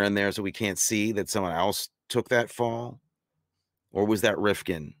somewhere in there so we can't see that someone else took that fall, or was that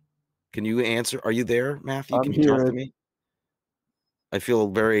Rifkin? Can you answer? Are you there, Matthew? Can you talk to me? I feel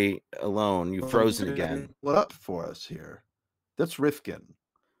very alone. You've frozen again. What up for us here? That's Rifkin.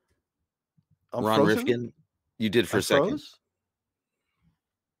 Ron Rifkin? You did for a second. Froze?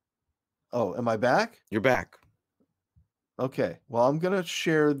 Oh, am I back? You're back. Okay. Well, I'm going to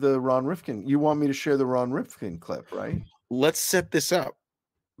share the Ron Rifkin. You want me to share the Ron Rifkin clip, right? Let's set this up.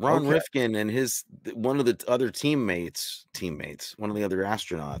 Ron Rifkin and one of the other teammates, one of the other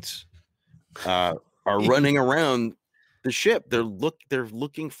astronauts, are running around the ship. They're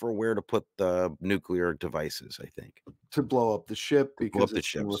looking for where to put the nuclear devices, I think. To blow up the ship because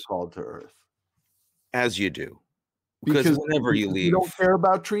it's been recalled to Earth. As you do. Because whenever you leave, you don't care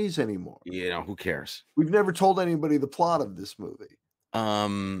about trees anymore. Who cares? We've never told anybody the plot of this movie.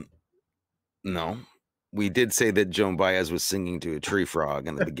 No. We did say that Joan Baez was singing to a tree frog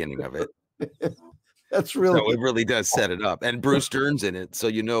in the beginning of it. That's really it really does set it up. And Bruce Dern's in it,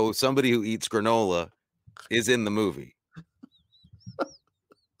 so somebody who eats granola is in the movie.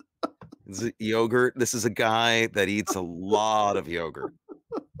 Is it yogurt? This is a guy that eats a lot of yogurt.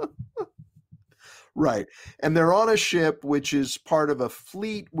 Right. And they're on a ship, which is part of a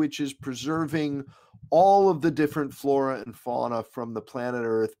fleet, which is preserving all of the different flora and fauna from the planet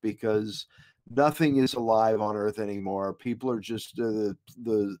Earth, because nothing is alive on Earth anymore. People are just, the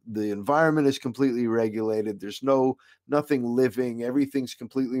environment is completely regulated. There's nothing living. Everything's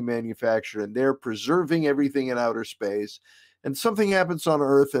completely manufactured, and they're preserving everything in outer space. And something happens on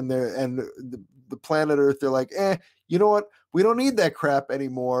Earth, and the planet Earth, they're like, you know what? We don't need that crap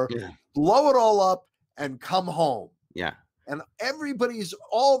anymore. Yeah. Blow it all up and come home. Yeah. And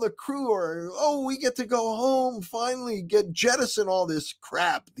all the crew are, we get to go home, finally jettison all this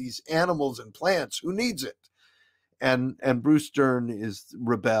crap, these animals and plants. Who needs it? And Bruce Dern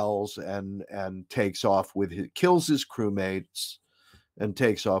rebels and takes off kills his crewmates and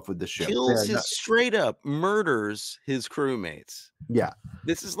takes off with the ship. Straight up murders his crewmates. Yeah.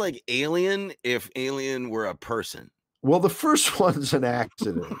 This is like Alien if Alien were a person. Well, the first one's an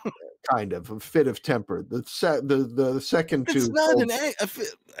accident, kind of a fit of temper. The second two. It's not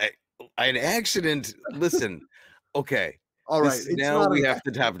an accident. Listen, okay. All right. Now we have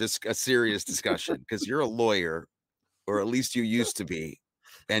to have a serious discussion, because you're a lawyer, or at least you used to be,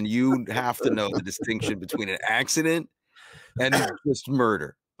 and you have to know the distinction between an accident and just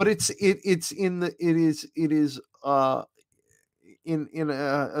murder. But it's in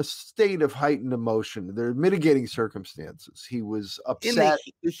a state of heightened emotion. There are mitigating circumstances. He was In upset.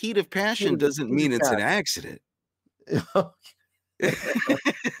 the heat of passion doesn't mean it's an accident.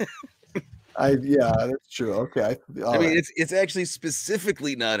 Yeah, that's true. Okay. I mean, it's actually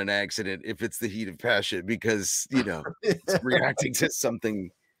specifically not an accident if it's the heat of passion, because, you know, it's reacting to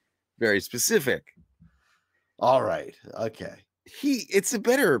something very specific. All right. Okay. It's a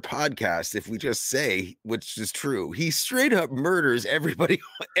better podcast if we just say, which is true, he straight up murders everybody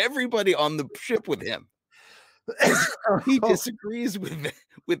on the ship with him. He disagrees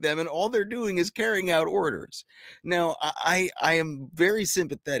with them, and all they're doing is carrying out orders. Now, I am very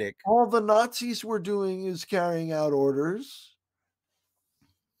sympathetic. All the Nazis were doing is carrying out orders.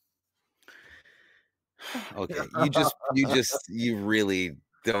 Okay, you really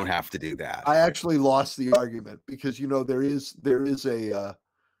don't have to do that. I actually lost the argument because, you know, there is a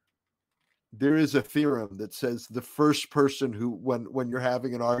theorem that says the first person who, when you're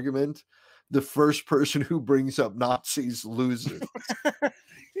having an argument, the first person who brings up Nazis loses.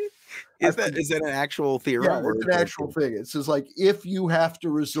 Is that an actual theorem? Yeah, it's an actual thing. It says, like, if you have to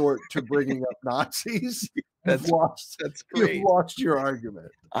resort to bringing up Nazis, that's great. You've lost your argument.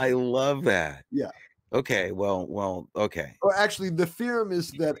 I love that. Yeah. Okay. Well. Okay. Well, actually, the theorem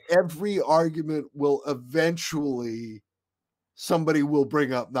is that every argument will eventually, somebody will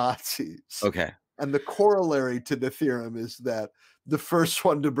bring up Nazis. Okay. And the corollary to the theorem is that the first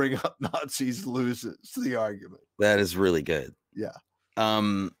one to bring up Nazis loses the argument. That is really good. Yeah.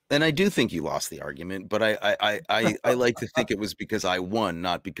 And I do think you lost the argument, but I like to think it was because I won,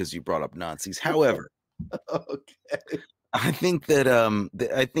 not because you brought up Nazis. However, okay. I think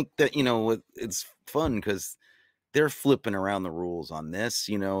that you know, it's fun because they're flipping around the rules on this.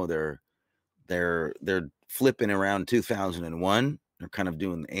 You know, they're flipping around 2001. They're kind of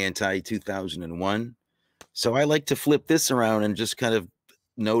doing anti-2001. So I like to flip this around and just kind of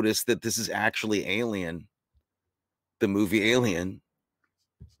notice that this is actually Alien, the movie Alien,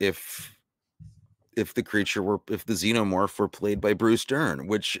 if the xenomorph were played by Bruce Dern,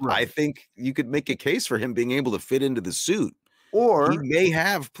 which I think you could make a case for him being able to fit into the suit. Or he may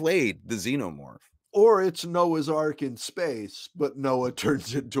have played the xenomorph. Or it's Noah's Ark in space, but Noah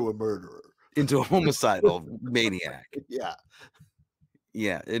turns into a murderer. Into a homicidal maniac. Yeah.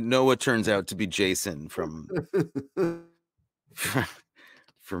 Yeah, and Noah turns out to be Jason from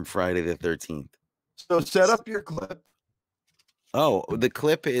Friday the 13th. So set up your clip. Oh, the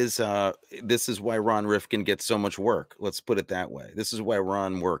clip is this is why Ron Rifkin gets so much work. Let's put it that way. This is why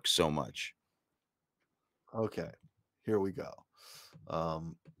Ron works so much. Okay, here we go.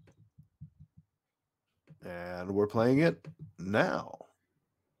 And we're playing it now.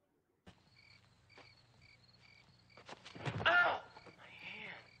 Ow! My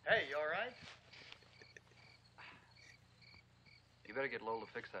hand. Hey, you all right? You better get Lola to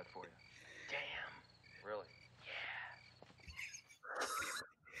fix that for you. Damn. Really? Yeah.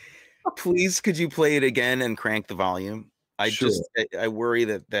 Please, could you play it again and crank the volume? I worry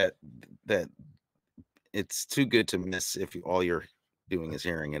that it's too good to miss if all you're doing is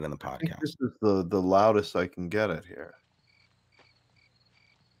hearing it in the podcast. This is the loudest I can get it here.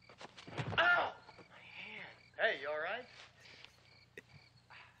 Ow! My hand. Hey, you all right?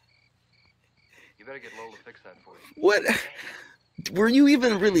 You better get Lola to fix that for you. What? Were you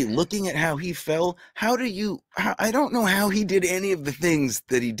even really looking at how he fell? I don't know how he did any of the things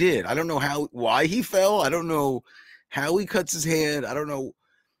that he did. I don't know why he fell. I don't know how he cuts his hand. I don't know.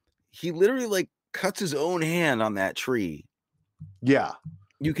 He literally like cuts his own hand on that tree. Yeah.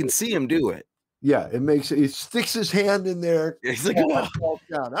 You can see him do it. Yeah, he sticks his hand in there. He's like, oh.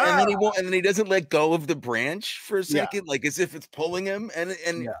 Down. And then he doesn't let go of the branch for a second, like as if it's pulling him. And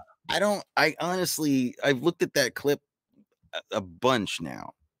yeah. I've looked at that clip a bunch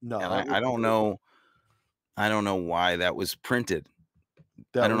now. No, and I don't know. I don't know why that was printed.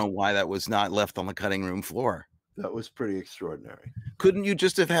 I don't know why that was not left on the cutting room floor. That was pretty extraordinary. Couldn't you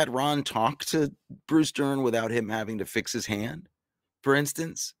just have had Ron talk to Bruce Dern without him having to fix his hand, for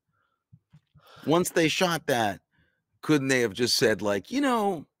instance? Once they shot that, couldn't they have just said, like, you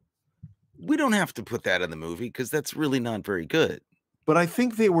know, we don't have to put that in the movie because that's really not very good. But I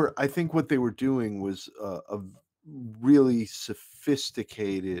think what they were doing was a really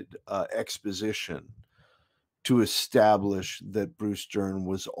sophisticated exposition to establish that Bruce Dern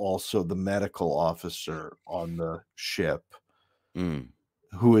was also the medical officer on the ship,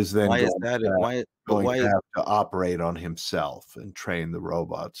 who is then going to have to operate on himself and train the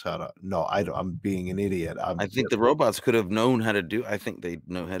robots how to. No, I'm being an idiot. I think the robots could have known how to do. I think they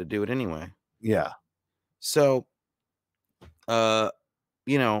know how to do it anyway. Yeah. So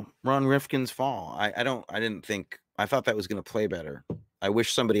You know, Ron Rifkin's fall. I thought that was going to play better. I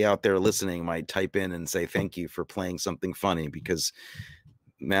wish somebody out there listening might type in and say thank you for playing something funny, because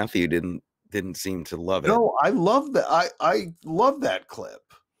Matthew didn't seem to love it. No, I love that. I love that clip.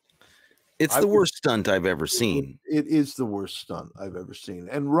 It's the worst stunt I've ever seen. It is the worst stunt I've ever seen.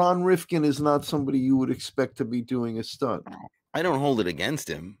 And Ron Rifkin is not somebody you would expect to be doing a stunt. I don't hold it against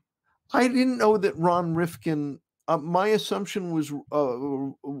him. I didn't know that Ron Rifkin. My assumption was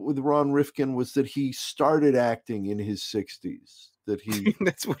with Ron Rifkin was that he started acting in his 60s. That he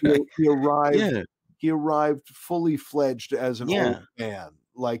That's what he arrived. Yeah. He arrived fully fledged as an old man.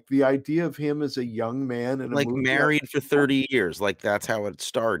 Like the idea of him as a young man and like married for 30 years, like that's how it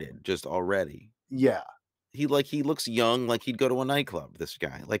started, just already. Yeah. He looks young, like he'd go to a nightclub. This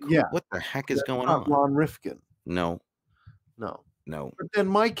guy, like, what the heck is going on? Ron Rifkin. No. But then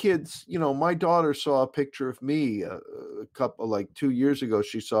my kids, you know, my daughter saw a picture of me a couple, like 2 years ago.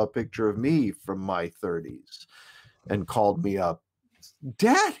 She saw a picture of me from my 30s and called me up,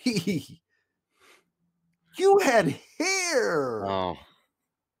 Daddy, you had hair. Oh.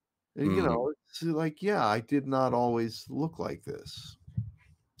 And, you know, it's like, yeah, I did not always look like this.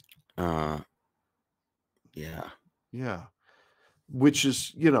 Yeah. Which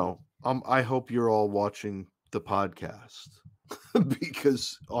is, you know, I hope you're all watching the podcast.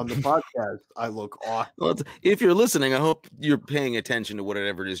 Because on the podcast, I look awesome. Well, if you're listening, I hope you're paying attention to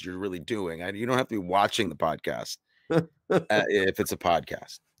whatever it is you're really doing. You don't have to be watching the podcast if it's a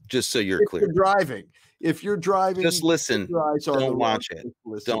podcast, just so you're clear. If you're driving, just listen. Don't watch it.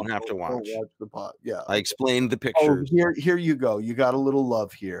 Don't have to watch. Don't watch the pod. Yeah. I explained the pictures. Oh, here you go. You got a little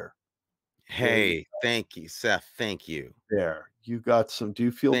love here. Hey, thank you, Seth. Thank you. There. You got some. Do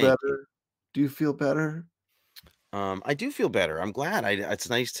you feel better? Do you feel better? I do feel better. I'm glad. It's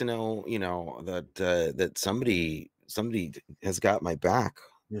nice to know, you know, that somebody has got my back.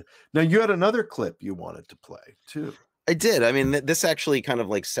 Yeah. Now you had another clip you wanted to play too. I did. I mean, this actually kind of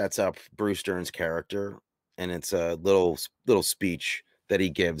like sets up Bruce Dern's character, and it's a little speech that he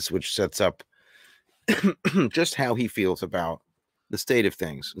gives, which sets up just how he feels about the state of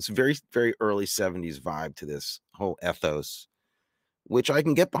things. It's a very, very early 70s vibe to this whole ethos, which I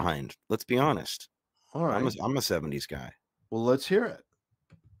can get behind. Let's be honest. All right. I'm a 70s guy. Well, let's hear it.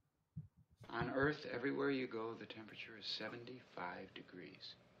 On Earth, everywhere you go, the temperature is 75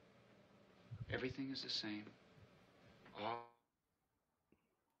 degrees. Everything is the same. All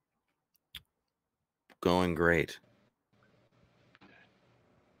going great.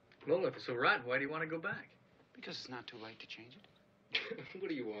 Well, if it's so rotten, why do you want to go back? Because it's not too late to change it. What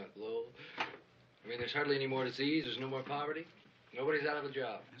do you want, Lowell? I mean, there's hardly any more disease. There's no more poverty. Nobody's out of a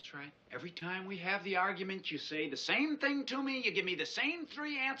job. That's right. Every time we have the argument, you say the same thing to me. You give me the same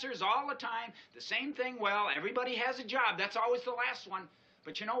 3 answers all the time. The same thing. Well, everybody has a job. That's always the last one.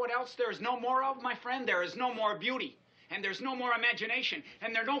 But you know what else there is no more of, my friend? There is no more beauty. And there's no more imagination.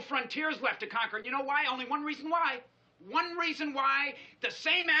 And there are no frontiers left to conquer. And you know why? Only one reason why. One reason why. The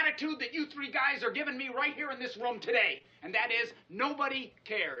same attitude that you 3 guys are giving me right here in this room today. And that is, nobody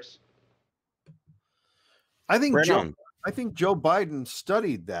cares. I think Joe Biden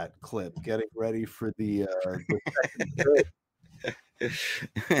studied that clip getting ready for the second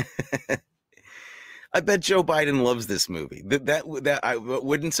I bet Joe Biden loves this movie. That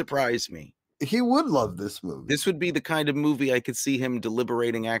wouldn't surprise me. He would love this movie. This would be the kind of movie I could see him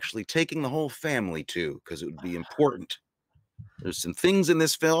deliberating, actually taking the whole family to, because it would be important. There's some things in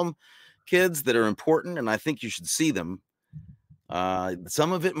this film, kids, that are important, and I think you should see them.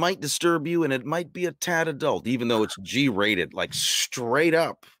 Some of it might disturb you, and it might be a tad adult, even though it's G-rated, like straight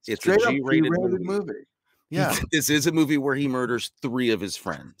up. It's a G-rated movie. Yeah. This is a movie where he murders 3 of his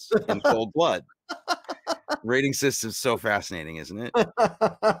friends in cold blood. Rating system's so fascinating, isn't it?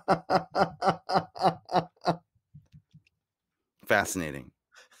 Fascinating.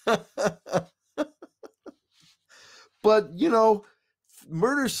 But, you know,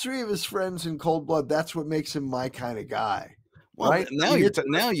 murders 3 of his friends in cold blood. That's what makes him my kind of guy. Well, right? Now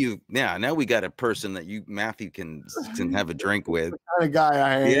we got a person that Matthew can have a drink with. The kind of guy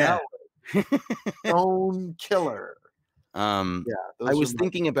I hang out with. Stone killer. I was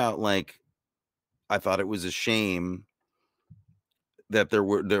thinking about, like, I thought it was a shame that there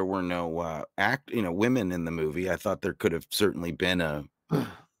were no women in the movie. I thought there could have certainly been a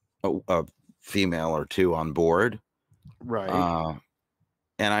female or 2 on board. Right.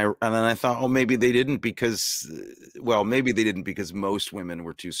 And then I thought, oh, maybe they didn't because most women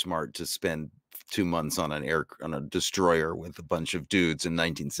were too smart to spend 2 months on a destroyer with a bunch of dudes in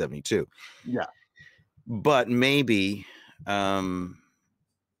 1972. Yeah. But maybe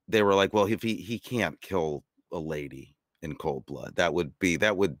they were like, well, if he can't kill a lady, in cold blood. That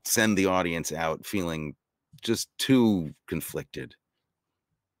would send the audience out feeling just too conflicted.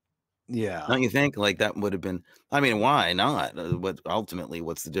 Yeah. Don't you think? Like that would have been, I mean, why not?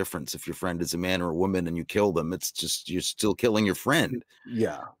 What's the difference if your friend is a man or a woman and you kill them? It's just, you're still killing your friend.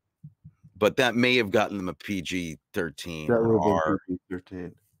 Yeah. But that may have gotten them a PG-13 That or would have R. been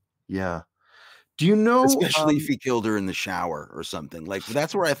PG-13. Yeah. Do you know, Especially if he killed her in the shower or something. Like,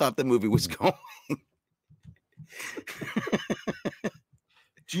 that's where I thought the movie was going.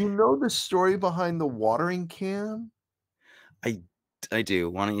 do you know the story behind the watering can? I do.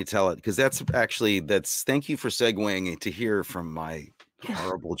 Why don't you tell it? Because that's thank you for segueing to hear from my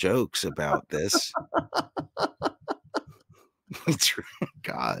horrible jokes about this.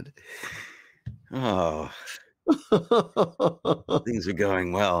 God. Oh, things are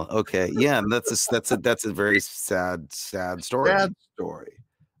going well. Okay. Yeah. And that's a very sad story. Sad story.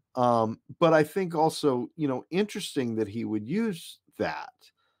 But I think also, interesting that he would use that.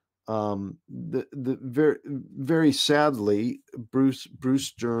 The very, very sadly, Bruce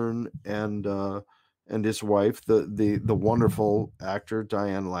Dern and his wife, the wonderful actor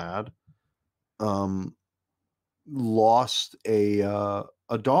Diane Ladd, lost a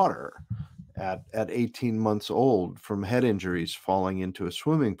daughter at 18 months old from head injuries falling into a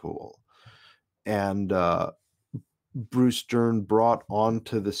swimming pool, and Bruce Dern brought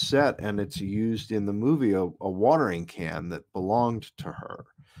onto the set, and it's used in the movie, a watering can that belonged to her.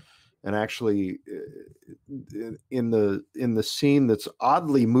 And actually, in the scene that's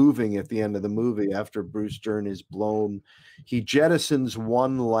oddly moving at the end of the movie, after Bruce Dern is blown, he jettisons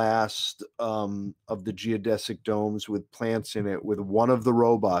one last of the geodesic domes with plants in it, with one of the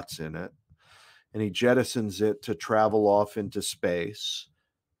robots in it, and he jettisons it to travel off into space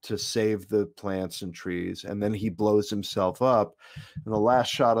to save the plants and trees, and then he blows himself up. And the last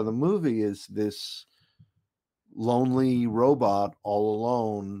shot of the movie is this lonely robot all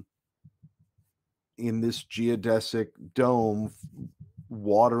alone in this geodesic dome,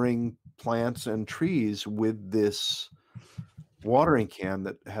 watering plants and trees with this watering can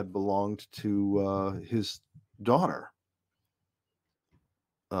that had belonged to his daughter.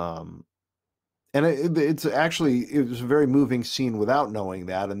 And it was a very moving scene without knowing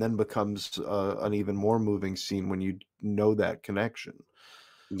that, and then becomes an even more moving scene when you know that connection.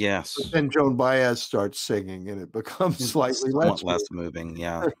 Yes. But then Joan Baez starts singing, and it becomes slightly somewhat less moving.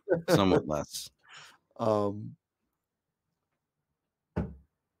 Yeah, somewhat less.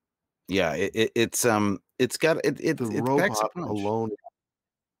 Yeah, it's got it the packs a robot punch. alone.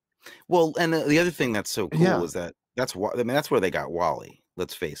 Well, and the other thing that's so cool Yeah. is that's where they got Wall-E.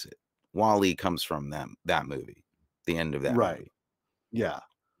 Let's face it, Wall-E comes from that movie, the end of that Right. movie. Yeah. I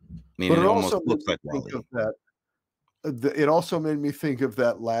mean, But it it almost also looks made like me think Wall-E. of that. It also made me think of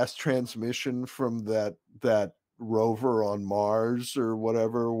that last transmission from that rover on Mars or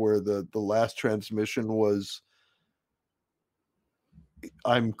whatever, where the last transmission was,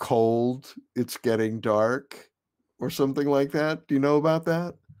 "I'm cold, it's getting dark," or something like that. Do you know about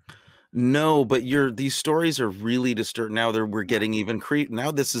that? No, but these stories are really disturbing. Now we're getting even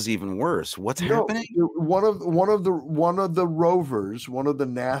now this is even worse. What's happening? One of the rovers, one of the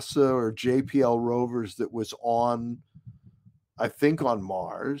NASA or JPL rovers that was on, I think, on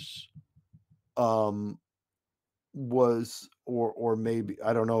Mars, was, or maybe,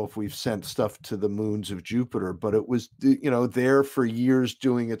 I don't know if we've sent stuff to the moons of Jupiter, but it was there for years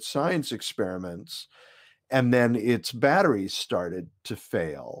doing its science experiments, and then its batteries started to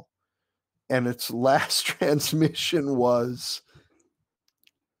fail, and its last transmission was,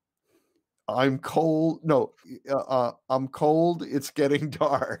 "I'm cold. No, I'm cold. It's getting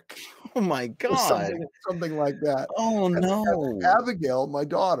dark." Oh my God! Something like that. Oh no! Abigail, my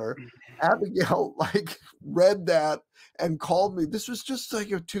daughter, Abigail, read that and called me. This was just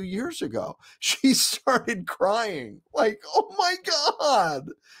 2 years ago. She started crying, "Oh my God!"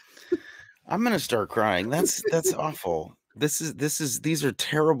 I'm gonna start crying. That's awful. These are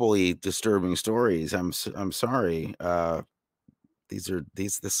terribly disturbing stories. I'm sorry. This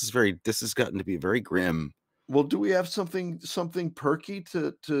has gotten to be very grim. Well, do we have something perky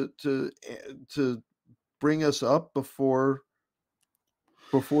to bring us up before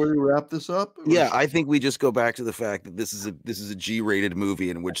we wrap this up? Yeah, I think we just go back to the fact that this is a G-rated movie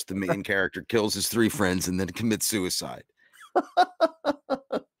in which the main character kills his 3 friends and then commits suicide.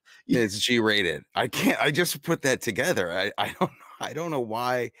 It's G-rated. I just put that together. I don't know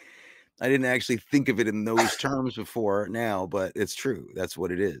why I didn't actually think of it in those terms before now, but it's true. That's what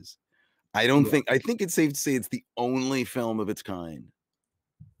it is. I think it's safe to say it's the only film of its kind.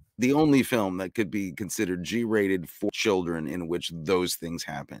 The only film that could be considered G-rated for children in which those things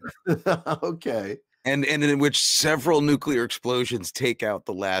happen. Okay. and in which several nuclear explosions take out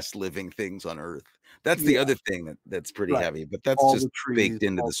the last living things on Earth. That's the other thing that's pretty heavy, but that's all just the trees, baked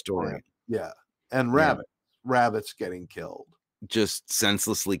into all the story. Yeah, and rabbits getting killed, just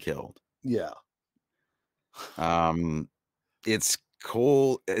senselessly killed. Yeah. It's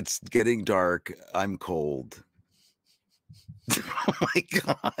cold. It's getting dark. I'm cold. Oh my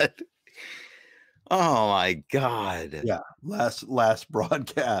God. Oh my God. Yeah. Last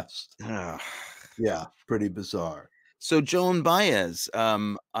broadcast. Ugh. Yeah. Pretty bizarre. So Joan Baez,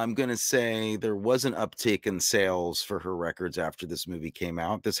 I'm gonna say there was an uptick in sales for her records after this movie came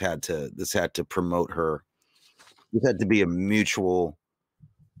out. This had to promote her. This had to be a mutual,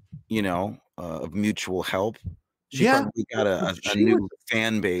 of mutual help. She probably got a new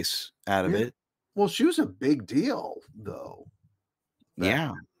fan base out of it. Well, she was a big deal, though.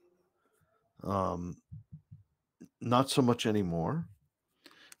 Yeah. Not so much anymore.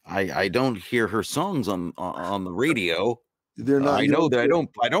 I don't hear her songs on the radio. They're not. I know that I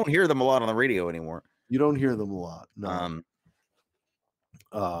don't hear them a lot on the radio anymore. You don't hear them a lot. No.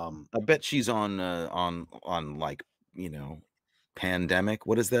 I bet she's on like, Pandemic.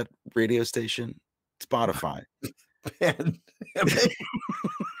 What is that radio station? Spotify. Pandemic.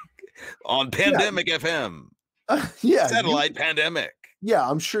 On Pandemic FM. Yeah. Satellite Pandemic. Yeah,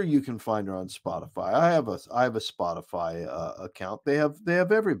 I'm sure you can find her on Spotify. I have a Spotify account. They have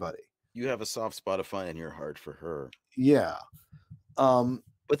everybody. You have a soft Spotify in your heart for her. Yeah.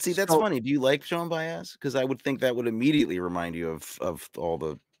 But see, that's funny. Do you like Joan Baez? Because I would think that would immediately remind you of all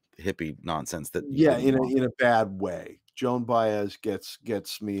the hippie nonsense that. Yeah, in a bad way. Joan Baez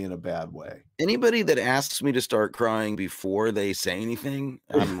gets me in a bad way. Anybody that asks me to start crying before they say anything,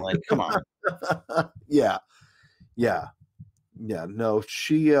 I'm like, come on. Yeah. No,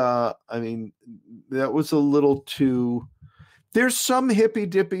 she. I mean, that was a little too. There's some hippy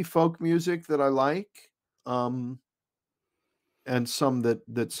dippy folk music that I like, and some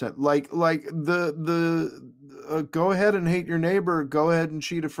that sent like the Go Ahead and Hate Your Neighbor, Go Ahead and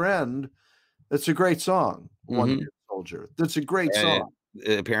Cheat a Friend. That's a great song. One Year Soldier. That's a great song.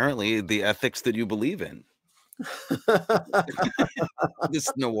 Apparently, the ethics that you believe in. This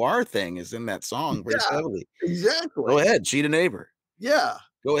noir thing is in that song very heavily. Exactly. Go ahead, cheat a neighbor. Yeah.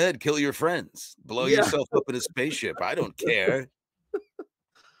 Go ahead, kill your friends. Blow yourself up in a spaceship. I don't care.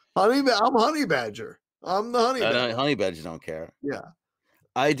 I'm Honey Badger. I'm the Honey Badger. Honey Badgers don't care. Yeah.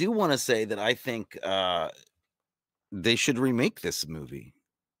 I do want to say that I think they should remake this movie.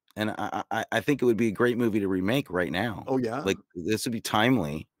 And I think it would be a great movie to remake right now. Oh, yeah. Like, this would be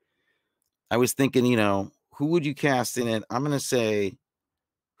timely. I was thinking, who would you cast in it? I'm gonna say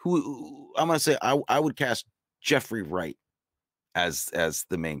I would cast Jeffrey Wright as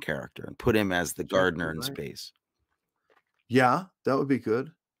the main character and put him as the gardener in space. Yeah, that would be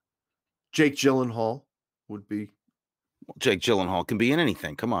good. Jake Gyllenhaal would be. Jake Gyllenhaal can be in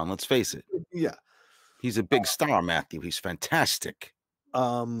anything. Come on, let's face it. Yeah, he's a big star, Matthew. He's fantastic.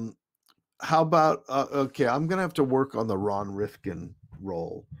 How about okay? I'm gonna have to work on the Ron Rifkin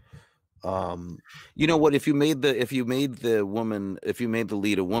role. You know what? If you made the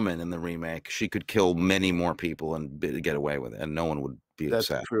lead a woman in the remake, she could kill many more people and get away with it, and no one would be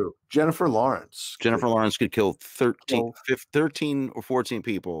upset. That's true. Jennifer Lawrence could kill 13 or 14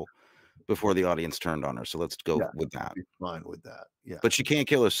 people before the audience turned on her. So let's go with that. Be fine with that. Yeah. But she can't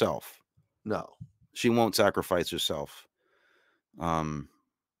kill herself. No. She won't sacrifice herself.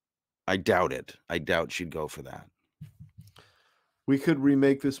 I doubt it. I doubt she'd go for that. We could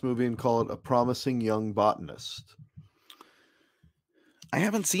remake this movie and call it A Promising Young Botanist. I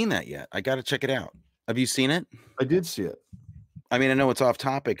haven't seen that yet. I got to check it out. Have you seen it? I did see it. I mean, I know it's off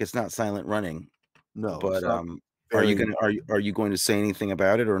topic. It's not Silent Running. No. But are you going to say anything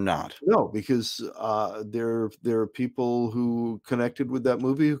about it or not? No, because there are people who connected with that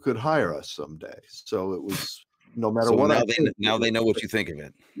movie who could hire us someday. So it was no matter what. Now they know what you think of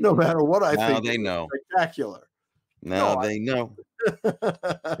it. No matter what I think. Now they know. Spectacular. Now they know.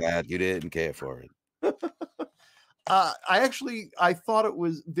 Glad you didn't care for it. I thought it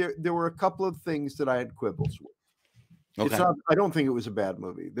was there were a couple of things that I had quibbles with. Okay. I don't think it was a bad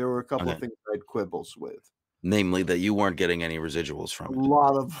movie. There were a couple of things I had quibbles with. Namely that you weren't getting any residuals from it.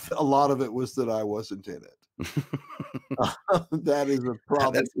 A lot of it was that I wasn't in it. That is a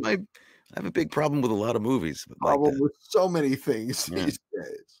problem. I have a big problem with a lot of movies. Problem with so many things these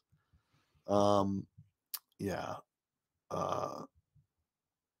days. Yeah.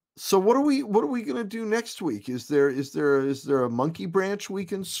 So what are we going to do next week? Is there a monkey branch we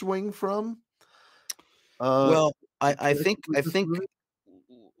can swing from? Well, I think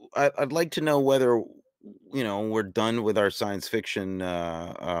I'd like to know whether we're done with our science fiction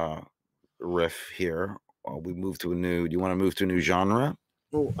riff here. We move to a new. Do you want to move to a new genre?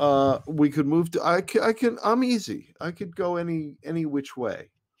 Well, we could move to. I can. I'm easy. I could go any which way.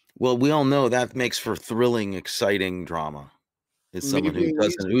 Well, we all know that makes for thrilling, exciting drama. Is someone who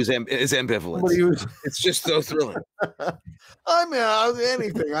doesn't, is ambivalent. It's just so thrilling. I mean,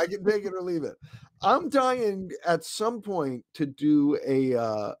 anything. I can take it or leave it. I'm dying at some point to do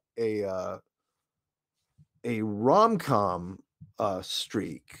a rom-com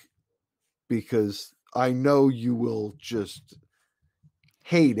streak, because I know you will just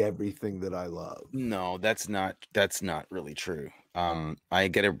hate everything that I love. No, that's not really true. I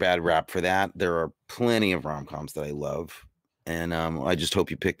get a bad rap for that. There are plenty of rom-coms that I love, and I just hope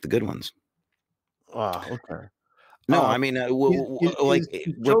you pick the good ones. Okay. No, I mean, is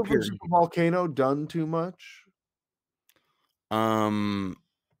Joe versus the Volcano done too much? I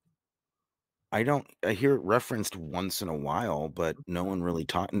hear it referenced once in a while, but no one really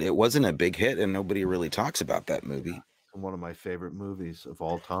talked. It wasn't a big hit, and nobody really talks about that movie. One of my favorite movies of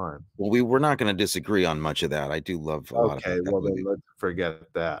all time. Well, we're not going to disagree on much of that. I do love a lot of that. Okay, well, then let's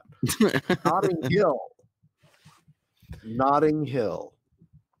forget that. Notting Hill.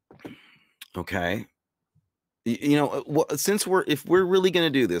 Okay. You know, since if we're really going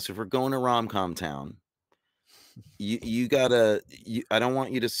to do this, if we're going to rom-com town, you gotta. I don't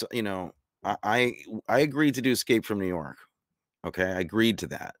want you to. You know, I agreed to do Escape from New York. Okay, I agreed to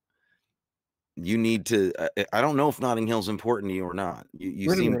that. You need to. I don't know if Notting Hill's important to you or not.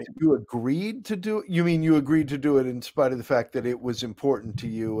 You agreed to do it? You mean you agreed to do it in spite of the fact that it was important to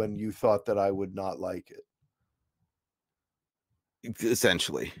you, and you thought that I would not like it?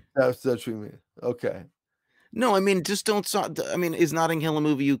 Essentially, that's what you mean. Okay. No, I mean, just don't. I mean, is Notting Hill a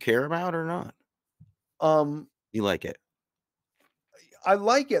movie you care about or not? You like it? I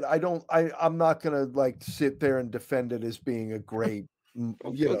like it. I'm not gonna like sit there and defend it as being a great.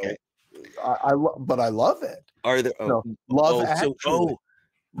 Okay. But I love it. Are there Love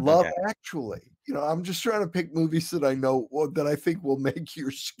Actually? You know, I'm just trying to pick movies that I know that I think will make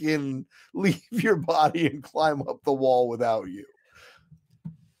your skin leave your body and climb up the wall without you.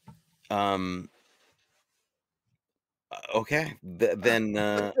 Okay, then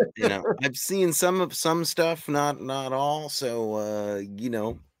you know, I've seen some stuff, not all. So you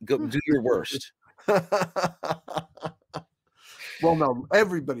know, go do your worst. Well, no,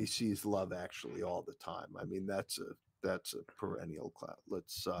 everybody sees Love Actually all the time. I mean, that's a perennial cloud.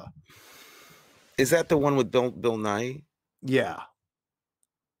 Let's. Is that the one with Bill Nighy? Yeah.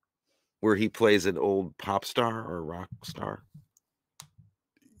 Where he plays an old pop star or rock star?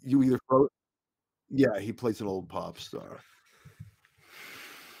 You either wrote. Yeah, he plays an old pop star.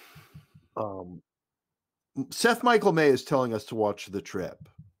 Seth Michael May is telling us to watch The Trip.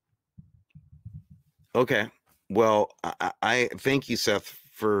 Okay. Well, I thank you, Seth,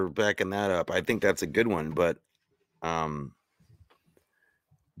 for backing that up. I think that's a good one, but I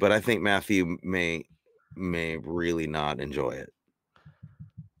think Matthew may really not enjoy it.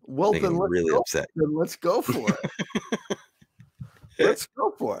 Well, then let's really upset. Then let's go for it. Let's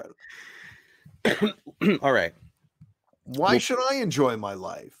go for it. All right. Why should I enjoy my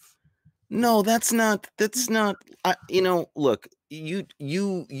life? No, that's not. You know, look, you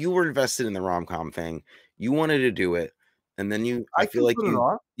were invested in the rom-com thing. You wanted to do it, and then I feel like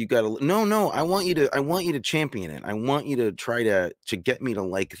you got to. No. I want you to champion it. I want you to try to get me to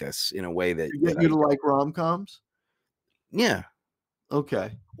like this in a way that get you to like rom-coms. Yeah.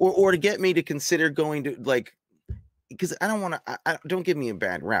 Okay. Or to get me to consider going to, like, because I don't want to. Don't give me a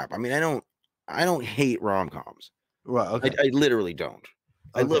bad rap. I mean, I don't hate rom-coms. Right. Okay. I literally don't. Okay.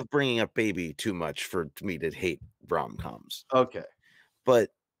 I love bringing up Baby too much for me to hate rom-coms. Okay. But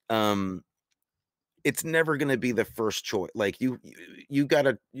it's never going to be the first choice. Like your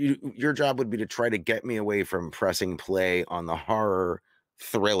job would be to try to get me away from pressing play on the horror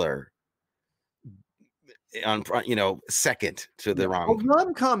thriller on, you know, second to the rom-com. Well,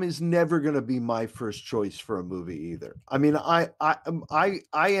 rom-com is never going to be my first choice for a movie either. I mean, I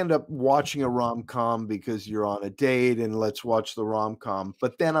end up watching a rom-com because you're on a date and let's watch the rom-com,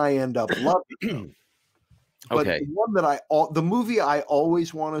 but then I end up loving them. But okay. The movie I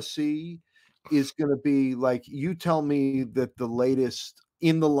always want to see is going to be like, you tell me that the latest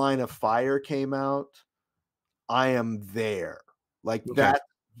In the Line of Fire came out, I am there. Like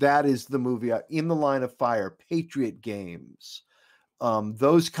that is the movie. In the Line of Fire, Patriot Games,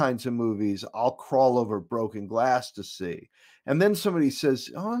 those kinds of movies, I'll crawl over broken glass to see. And then somebody says,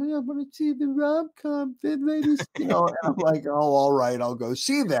 "Oh, yeah, I want to see the rom-com, the latest," you know, and I'm like, "Oh, all right, I'll go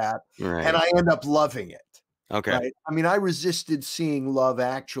see that." Right. And I end up loving it. Okay. Right? I mean, I resisted seeing Love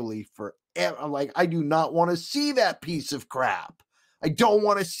Actually forever. I'm like, I do not want to see that piece of crap. I don't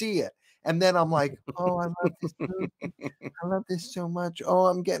want to see it. And then I'm like, oh, I love this movie. I love this so much. Oh,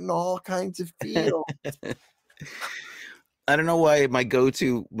 I'm getting all kinds of feels. I don't know why my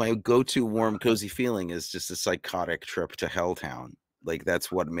go-to warm, cozy feeling is just a psychotic trip to Helltown. Like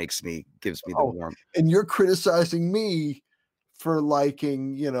that's what gives me the warm. And you're criticizing me for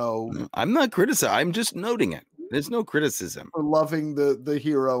liking, I'm not criticizing. I'm just noting it. There's no criticism. For loving the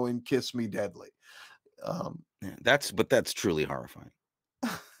hero in Kiss Me Deadly. Yeah, that's truly horrifying.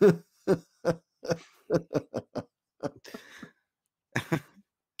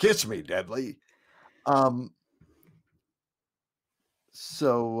 Kiss Me Deadly.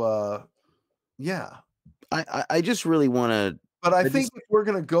 So yeah. I just really want to. But I think if we're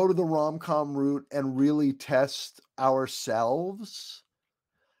going to go to the rom-com route and really test ourselves,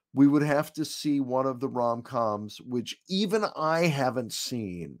 we would have to see one of the rom-coms, which even I haven't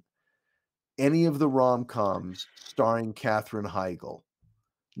seen any of the rom-coms starring Katherine Heigl.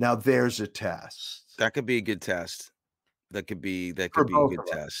 Now there's a test. That could be a good test. That could be a good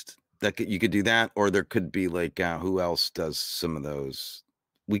test. You could do that, or there could be like who else does some of those?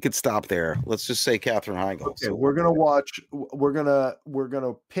 We could stop there. Let's just say Katherine Heigl. Okay, so we're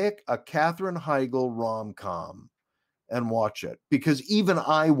gonna pick a Katherine Heigl rom-com and watch it, because even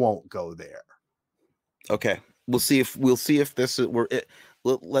I won't go there. Okay, we'll see if this is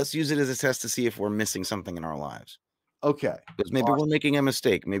let's use it as a test to see if we're missing something in our lives. Okay, because maybe we're making a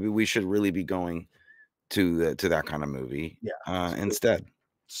mistake. Maybe we should really be going to that kind of movie instead.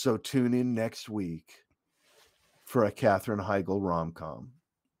 So tune in next week for a Katherine Heigl rom-com.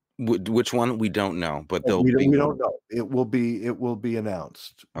 Which one we don't know, but we don't know. It will be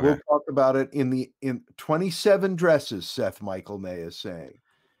announced. Okay. We'll talk about it in 27 Dresses. Seth Michael May is saying,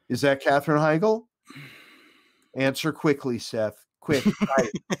 is that Katherine Heigl? Answer quickly, Seth. Quick,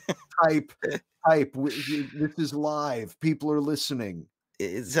 type. This is live. People are listening.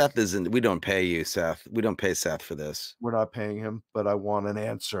 Seth isn't. We don't pay you, Seth. We don't pay Seth for this. We're not paying him, but I want an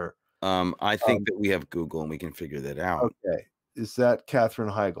answer. I think that we have Google and we can figure that out. Okay. Is that Katherine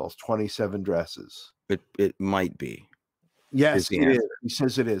Heigl's 27 Dresses? It might be. Yes, it is. He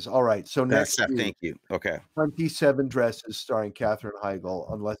says it is. All right. So next week, thank you. Okay. 27 Dresses starring Katherine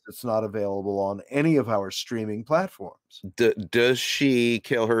Heigl, unless it's not available on any of our streaming platforms. Does she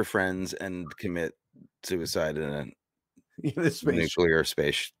kill her friends and commit suicide in a nuclear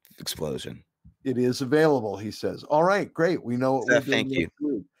space explosion? It is available, he says. All right, great. We know what we're doing. Thank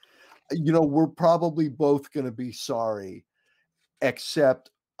you. We're probably both going to be sorry.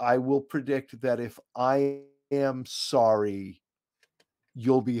 Except I will predict that if I am sorry,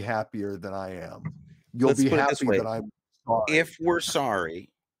 you'll be happier than I am. You'll be happy that I'm sorry. If we're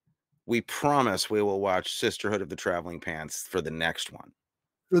sorry, we promise we will watch Sisterhood of the Traveling Pants for the next one.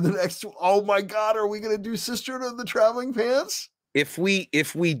 Oh my God, are we going to do Sisterhood of the Traveling Pants? If we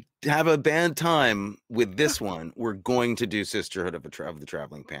have a bad time with this one, we're going to do Sisterhood of the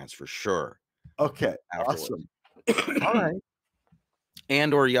Traveling Pants for sure. Okay, awesome. All right.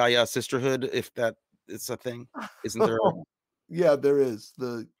 And or Yaya Sisterhood, if that is a thing, isn't there? Yeah, there is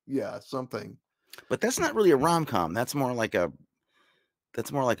something. But that's not really a rom-com. That's more like a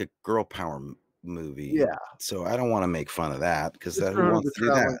girl power movie. Yeah. So I don't want to make fun of that because that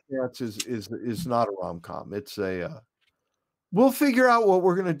is not a rom-com. It's a. We'll figure out what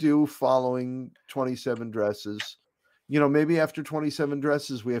we're gonna do following 27 Dresses. Maybe after 27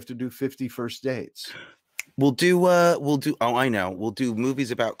 Dresses, we have to do 50 First Dates. We'll do I know. We'll do movies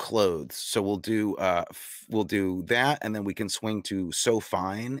about clothes. So we'll do that, and then we can swing to So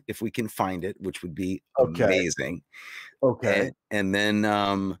Fine if we can find it, which would be amazing. Okay. And then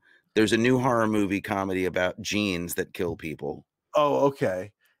there's a new horror movie comedy about jeans that kill people. Oh,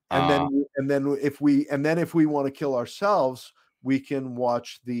 okay. And then if we want to kill ourselves, we can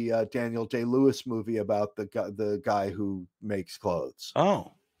watch the Daniel Day-Lewis movie about the guy who makes clothes.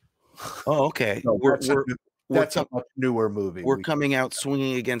 Oh, okay. So that's a much newer movie. We're coming out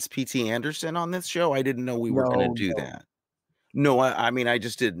swinging against P.T. Anderson on this show. I didn't know we were going to do that. No, I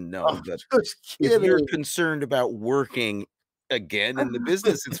just didn't know. That if you're concerned about working again in the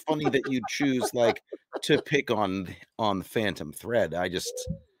business, it's funny that you choose to pick on the Phantom Thread. I just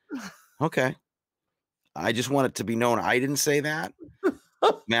want it to be known I didn't say that.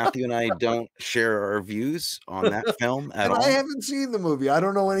 Matthew and I don't share our views on that film at all. I haven't seen the movie. I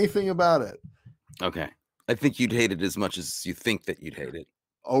don't know anything about it. Okay. I think you'd hate it as much as you think that you'd hate it.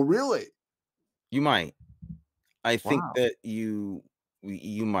 Oh, really? You might. I think that you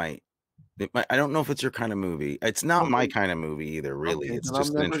might. I don't know if it's your kind of movie. It's not my kind of movie either, really. Okay, it's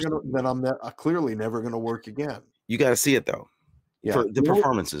just interesting. I'm clearly never going to work again. You got to see it, though. Yeah, the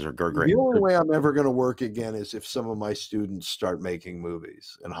performances are great. The only way I'm ever going to work again is if some of my students start making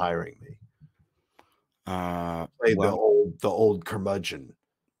movies and hiring me. Play the old curmudgeon.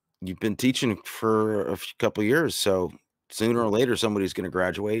 You've been teaching for a couple of years, so sooner or later somebody's going to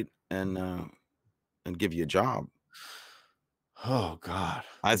graduate and give you a job. Oh God,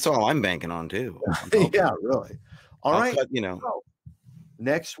 that's all I'm banking on too. Yeah, really. All right, cut, so,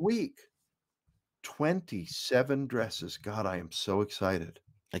 next week, 27 dresses. God, I am so excited.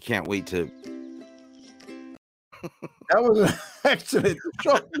 I can't wait to. That was an accident.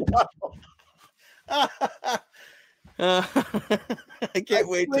 I can't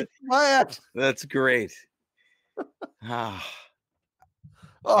wait to. That's great.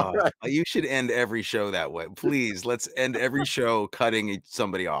 All right. You should end every show that way. Please, let's end every show cutting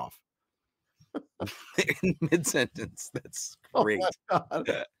somebody off in mid-sentence. That's great.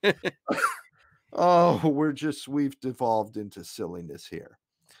 Oh, we've devolved into silliness here.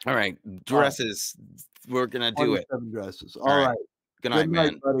 All right. Dresses. We're going to do it. 27 dresses. All right. Good night,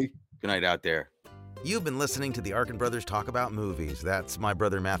 man. Buddy. Good night out there. You've been listening to the Arkin Brothers talk about movies. That's my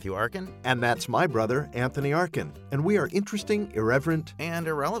brother Matthew Arkin. And that's my brother Anthony Arkin. And we are interesting, irreverent, and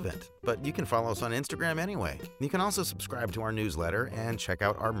irrelevant. But you can follow us on Instagram anyway. You can also subscribe to our newsletter and check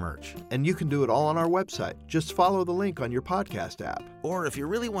out our merch. And you can do it all on our website. Just follow the link on your podcast app. Or if you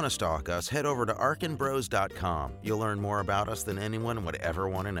really want to stalk us, head over to arkinbros.com. You'll learn more about us than anyone would ever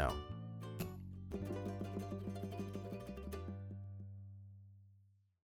want to know.